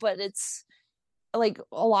 but it's like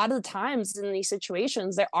a lot of the times in these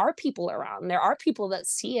situations, there are people around, there are people that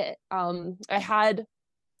see it. I had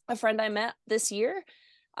a friend I met this year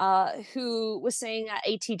who was saying at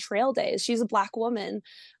AT Trail Days, she's a Black woman,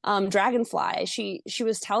 Dragonfly. She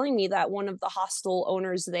was telling me that one of the hostel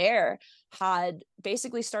owners there had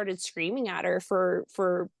basically started screaming at her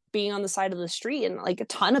for being on the side of the street, and like a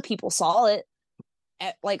ton of people saw it.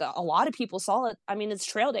 Like a lot of people saw it. I mean, it's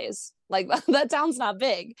Trail Days. Like that town's not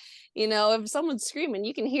big, you know. If someone's screaming,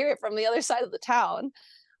 you can hear it from the other side of the town.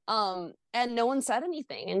 And no one said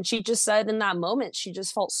anything. And she just said in that moment, she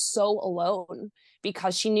just felt so alone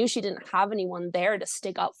because she knew she didn't have anyone there to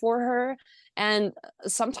stick up for her. And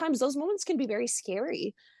sometimes those moments can be very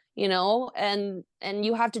scary, you know, and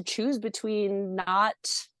you have to choose between not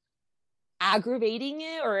aggravating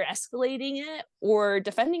it or escalating it or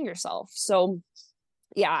defending yourself. So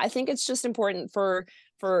yeah, I think it's just important for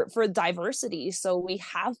diversity, so we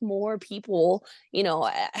have more people, you know,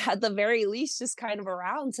 at the very least just kind of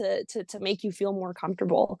around to make you feel more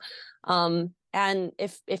comfortable. And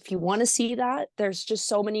if you want to see that, there's just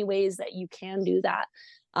so many ways that you can do that.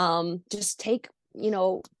 Just take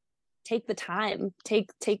the time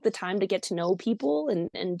to get to know people,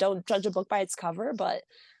 and don't judge a book by its cover, but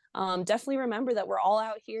definitely remember that we're all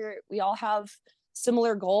out here, we all have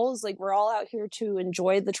similar goals. Like, we're all out here to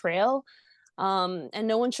enjoy the trail, and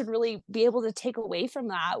no one should really be able to take away from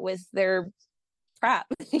that with their crap.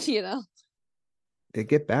 You know, To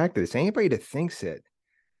get back to this, anybody that thinks that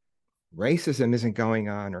racism isn't going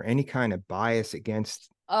on or any kind of bias against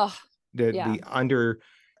the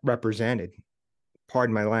underrepresented,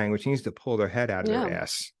 pardon my language, needs to pull their head out of their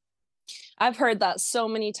ass. I've heard that so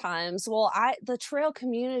many times. Well, the trail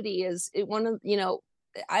community is one of, you know,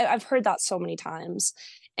 I've heard that so many times,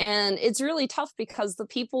 and it's really tough because the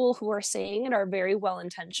people who are saying it are very well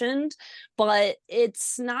intentioned, but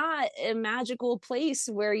it's not a magical place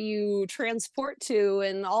where you transport to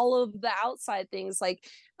and all of the outside things. Like,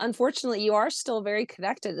 unfortunately, you are still very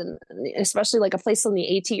connected, and especially like a place on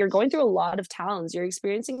the AT, you're going through a lot of towns, you're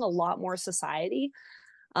experiencing a lot more society,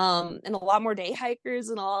 and a lot more day hikers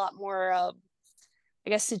and a lot more I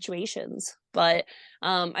guess situations. But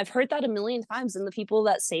I've heard that a million times, and the people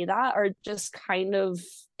that say that are just kind of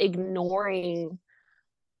ignoring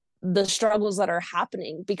the struggles that are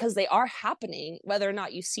happening, because they are happening whether or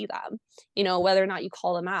not you see them, you know, whether or not you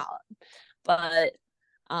call them out. But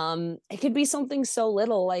it could be something so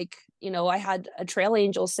little, like, you know, I had a trail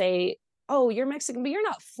angel say, oh, you're Mexican, but you're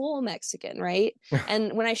not full Mexican, right?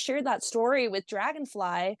 And when I shared that story with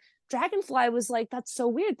Dragonfly was like, that's so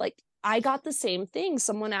weird. Like, I got the same thing.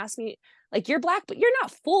 Someone asked me, like, you're Black, but you're not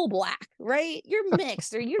full Black, right? You're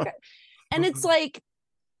mixed, or you're, and it's like,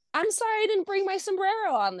 I'm sorry I didn't bring my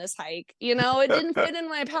sombrero on this hike. You know, it didn't fit in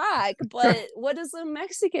my pack. But what does a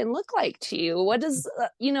Mexican look like to you? What does,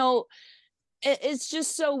 you know, it's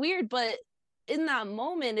just so weird. But in that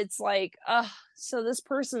moment, it's like, so this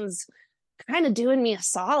person's kind of doing me a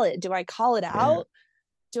solid. Do I call it out?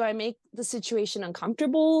 Do I make the situation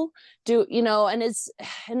uncomfortable? You know, and it's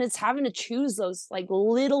having to choose those like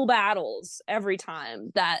little battles every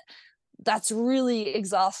time that's really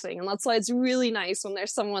exhausting. And that's why it's really nice when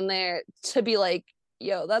there's someone there to be like,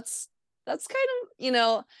 yo, that's kind of, you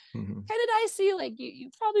know, kind of dicey. Like, you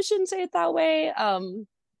probably shouldn't say it that way.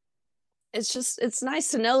 It's nice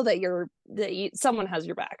to know that someone has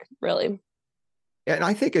your back, really. And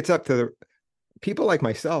I think it's up to the people like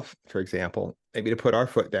myself, for example, maybe to put our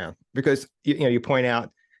foot down, because you know, you point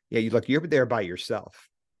out, you're there by yourself.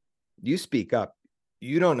 You speak up.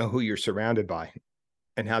 You don't know who you're surrounded by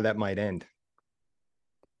and how that might end.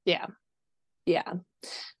 Yeah.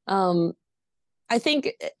 I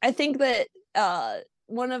think that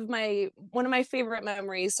one of my favorite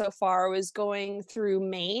memories so far was going through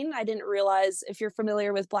Maine. I didn't realize, if you're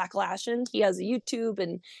familiar with Black Lashend, he has a YouTube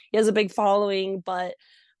and he has a big following, but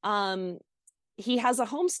he has a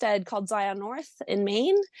homestead called Zion North in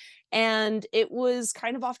Maine, and it was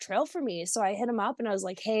kind of off trail for me. So I hit him up and I was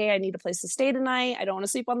like, hey, I need a place to stay tonight. I don't want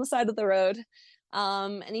to sleep on the side of the road.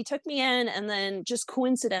 And he took me in, and then just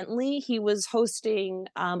coincidentally, he was hosting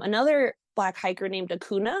another Black hiker named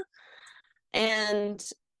Acuna, and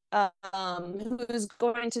who was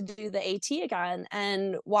going to do the AT again.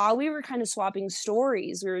 And while we were kind of swapping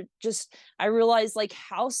stories, I realized like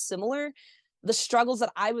how similar the struggles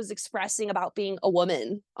that I was expressing about being a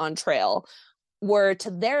woman on trail were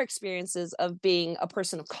to their experiences of being a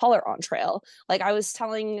person of color on trail. Like, I was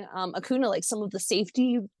telling Acuna like some of the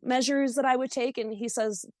safety measures that I would take, and he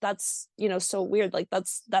says, that's, you know, so weird. Like,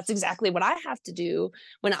 that's exactly what I have to do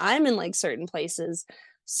when I'm in like certain places.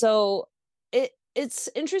 So it's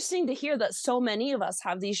interesting to hear that so many of us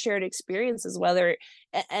have these shared experiences,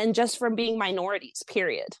 and just from being minorities,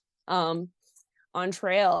 period, on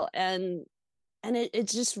trail. And and it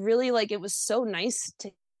just really, like, it was so nice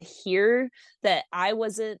to hear that I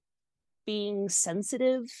wasn't being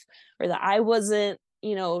sensitive, or that I wasn't,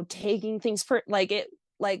 taking things like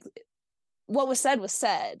what was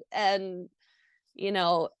said. And,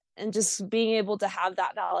 and just being able to have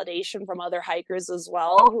that validation from other hikers as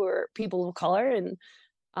well, who are people of color, and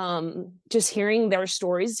just hearing their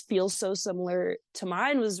stories feel so similar to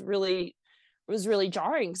mine was really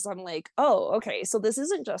jarring, because I'm like, oh, okay, so this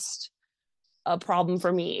isn't just a problem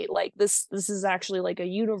for me. Like, this is actually like a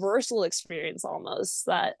universal experience almost,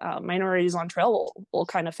 that minorities on trail will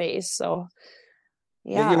kind of face. So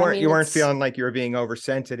Yeah, yeah, I mean, you weren't it's, feeling like you were being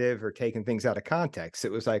oversensitive or taking things out of context.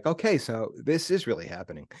 It was like, okay, so this is really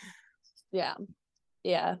happening. yeah,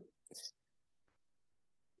 yeah.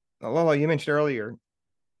 Lolo, you mentioned earlier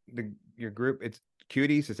your group, it's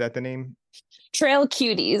Cuties, is that the name? Trail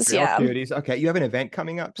Cuties, Trail yeah. Cuties. Okay, you have an event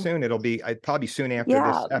coming up soon. It'll be probably soon after this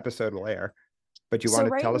Yeah. episode will air. But you So want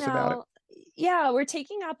to right tell us about it? now, yeah, we're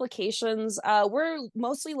taking applications. We're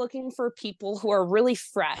mostly looking for people who are really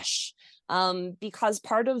fresh, because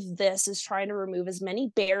part of this is trying to remove as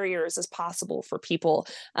many barriers as possible for people.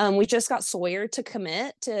 We just got Sawyer to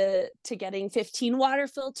commit to getting 15 water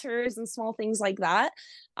filters and small things like that.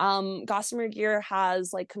 Gossamer Gear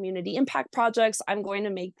has like community impact projects. I'm going to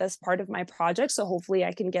make this part of my project, so hopefully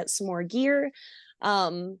I can get some more gear.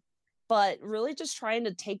 But really just trying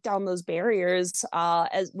to take down those barriers,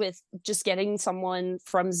 as with just getting someone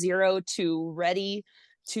from zero to ready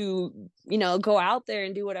to, go out there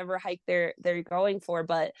and do whatever hike they're going for.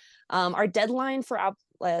 But our deadline for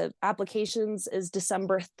applications is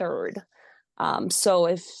December 3rd. So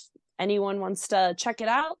if anyone wants to check it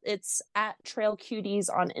out, it's at Trail Cuties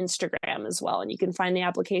on Instagram as well, and you can find the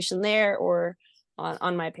application there or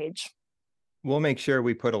on my page. We'll make sure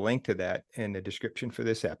we put a link to that in the description for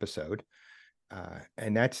this episode.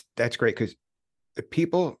 And that's great, because the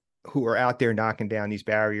people who are out there knocking down these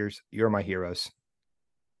barriers, you're my heroes.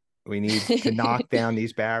 We need to knock down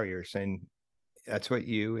these barriers. And that's what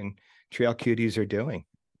you and Trail Cuties are doing.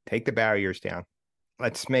 Take the barriers down.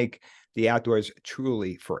 Let's make the outdoors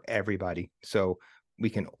truly for everybody, so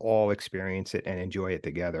we can all experience it and enjoy it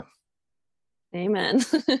together. Amen.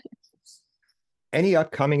 Any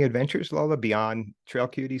upcoming adventures, Lola, beyond Trail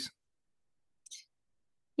Cuties?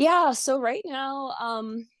 Yeah, so right now,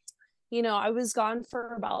 I was gone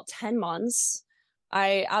for about 10 months.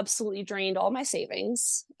 I absolutely drained all my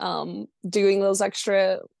savings, doing those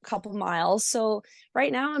extra couple miles. So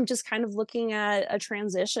right now I'm just kind of looking at a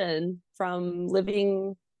transition from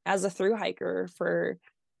living as a thru hiker for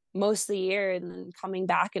most of the year, and then coming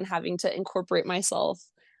back and having to incorporate myself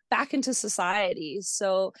back into society.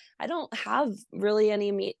 So I don't have really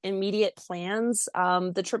any immediate plans.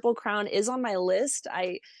 The Triple Crown is on my list.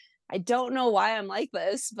 I don't know why I'm like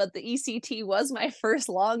this, but the ECT was my first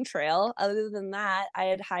long trail. Other than that, I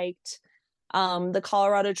had hiked the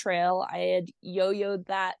Colorado Trail. I had yo-yoed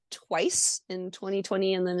that twice in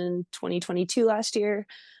 2020 and then in 2022 last year.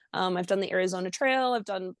 I've done the Arizona Trail. I've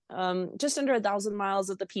done just under 1,000 miles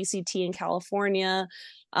of the PCT in California.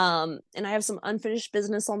 And I have some unfinished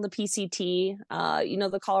business on the PCT.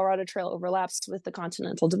 The Colorado Trail overlaps with the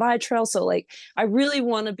Continental Divide Trail. So like, I really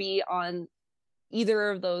want to be on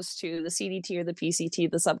either of those two, the CDT or the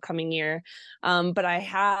PCT, this upcoming year. But I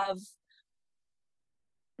have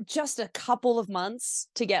just a couple of months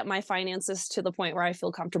to get my finances to the point where I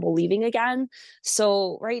feel comfortable leaving again.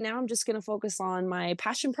 So right now I'm just going to focus on my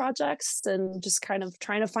passion projects and just kind of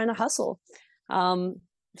trying to find a hustle.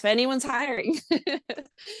 If anyone's hiring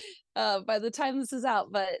by the time this is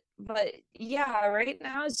out, but yeah, right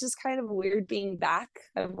now it's just kind of weird being back.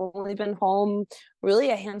 I've only been home really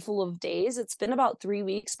a handful of days. It's been about 3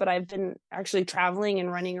 weeks, but I've been actually traveling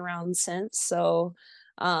and running around since. So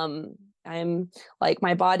I'm like,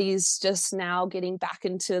 my body's just now getting back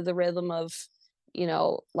into the rhythm of,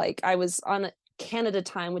 like I was on Canada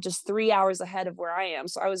time, which is 3 hours ahead of where I am.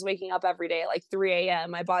 So I was waking up every day at like 3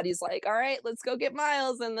 a.m. My body's like, all right, let's go get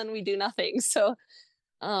miles. And then we do nothing. So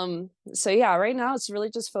yeah, right now it's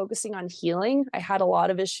really just focusing on healing. I had a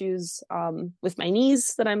lot of issues with my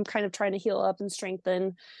knees that I'm kind of trying to heal up and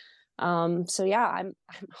strengthen. So yeah, I'm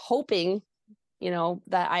hoping,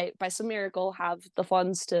 that I, by some miracle, have the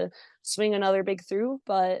funds to swing another big through.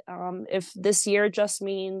 But if this year just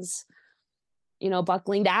means,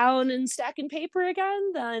 buckling down and stacking paper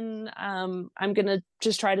again, then I'm going to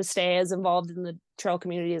just try to stay as involved in the trail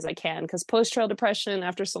community as I can, because post-trail depression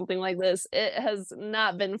after something like this, it has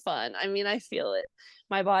not been fun. I mean, I feel it.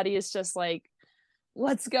 My body is just like,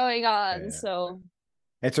 what's going on? Yeah. So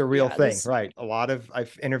it's a real yeah, thing, right?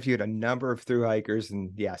 I've interviewed a number of thru hikers,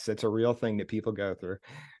 and yes, it's a real thing that people go through.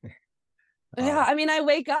 Yeah, I mean, I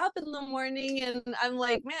wake up in the morning and I'm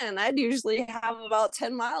like, man, I'd usually have about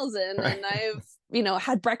 10 miles in, and I've,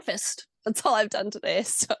 had breakfast. That's all I've done today.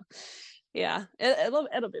 So yeah, it'll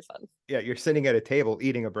be fun. Yeah, you're sitting at a table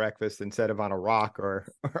eating a breakfast instead of on a rock Oh or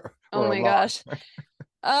a my log. gosh.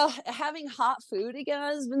 Having hot food again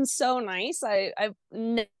has been so nice. I've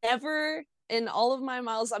never, in all of my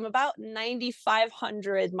miles, I'm about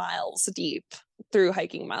 9,500 miles deep through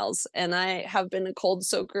hiking miles, and I have been a cold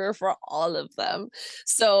soaker for all of them.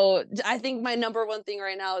 So I think my number one thing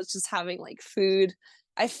right now is just having like food.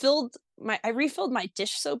 I refilled my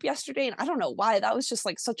dish soap yesterday, and I don't know why. That was just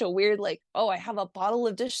like such a weird, like, oh, I have a bottle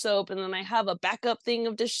of dish soap and then I have a backup thing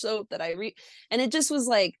of dish soap that and it just was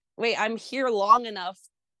like, wait, I'm here long enough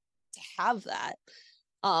to have that.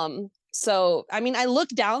 So I mean, I look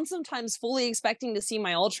down sometimes fully expecting to see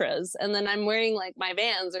my ultras, and then I'm wearing like my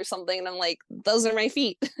Vans or something, and I'm like, those are my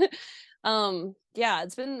feet. Yeah,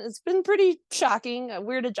 it's been pretty shocking, a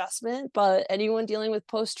weird adjustment, but anyone dealing with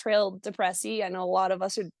post-trail depression, I know a lot of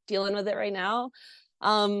us are dealing with it right now.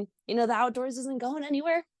 The outdoors isn't going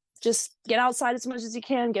anywhere. Just get outside as much as you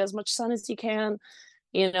can, get as much sun as you can,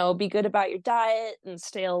 be good about your diet and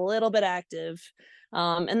stay a little bit active.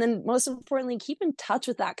 And then most importantly, keep in touch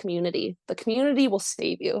with that community. The community will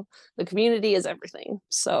save you. The community is everything.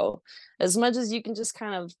 So as much as you can just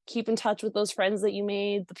kind of keep in touch with those friends that you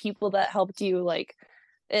made, the people that helped you, like,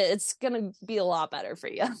 it's going to be a lot better for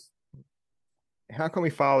you. How can we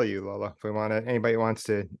follow you, Lola? If anybody wants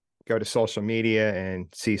to go to social media and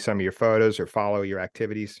see some of your photos or follow your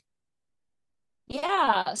activities.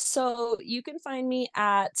 Yeah, so you can find me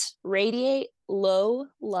at Radiate Low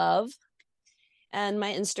Love and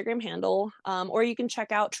my Instagram handle, or you can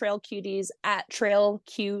check out Trail Cuties at Trail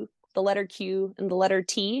Q, the letter Q and the letter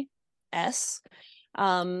T S.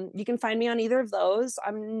 You can find me on either of those.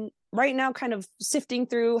 I'm right now kind of sifting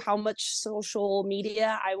through how much social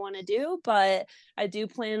media I want to do, but I do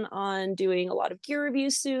plan on doing a lot of gear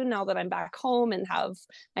reviews soon now that I'm back home and have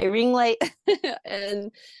my ring light.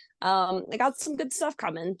 And I got some good stuff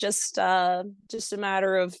coming. Just a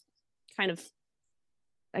matter of kind of,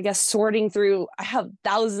 I guess, sorting through. I have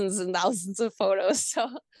thousands and thousands of photos, so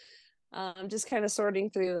I'm just kind of sorting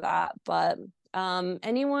through that. But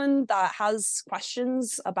anyone that has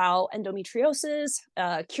questions about endometriosis,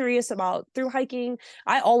 curious about through hiking,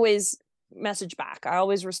 I always message back. I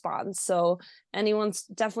always respond. So anyone's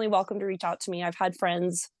definitely welcome to reach out to me. I've had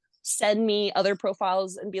friends send me other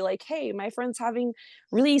profiles and be like, hey, my friend's having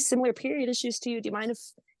really similar period issues to you. Do you mind if,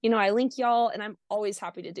 I link y'all? And I'm always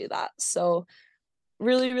happy to do that. So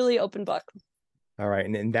really, really open book. All right.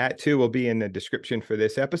 And that too will be in the description for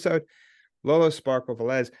this episode. Lolo Sparkle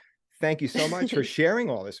Velez, thank you so much for sharing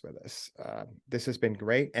all this with us. This has been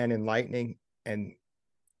great and enlightening. And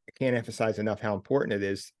I can't emphasize enough how important it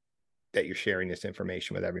is that you're sharing this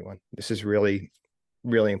information with everyone. This is really,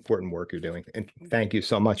 really important work you're doing. And thank you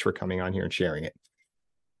so much for coming on here and sharing it.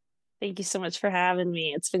 Thank you so much for having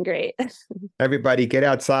me. It's been great. Everybody get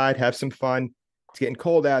outside, have some fun. It's getting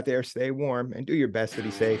cold out there. Stay warm and do your best to be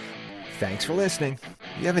safe. Thanks for listening.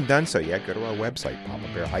 If you haven't done so yet, go to our website,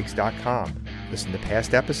 papabearhikes.com. Listen to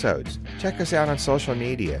past episodes. Check us out on social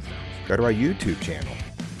media. Go to our YouTube channel,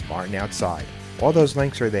 Martin Outside. All those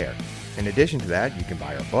links are there. In addition to that, you can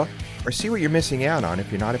buy our book or see what you're missing out on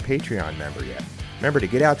if you're not a Patreon member yet. Remember to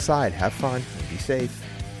get outside, have fun, and be safe.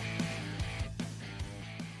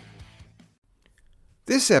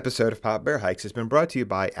 This episode of Papa Bear Hikes has been brought to you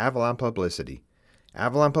by Avalon Publicity.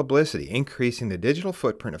 Avalon Publicity, increasing the digital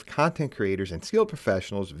footprint of content creators and skilled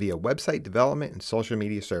professionals via website development and social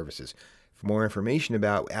media services. For more information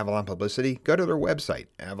about Avalon Publicity, go to their website,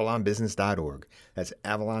 avalonbusiness.org. That's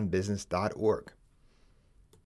avalonbusiness.org.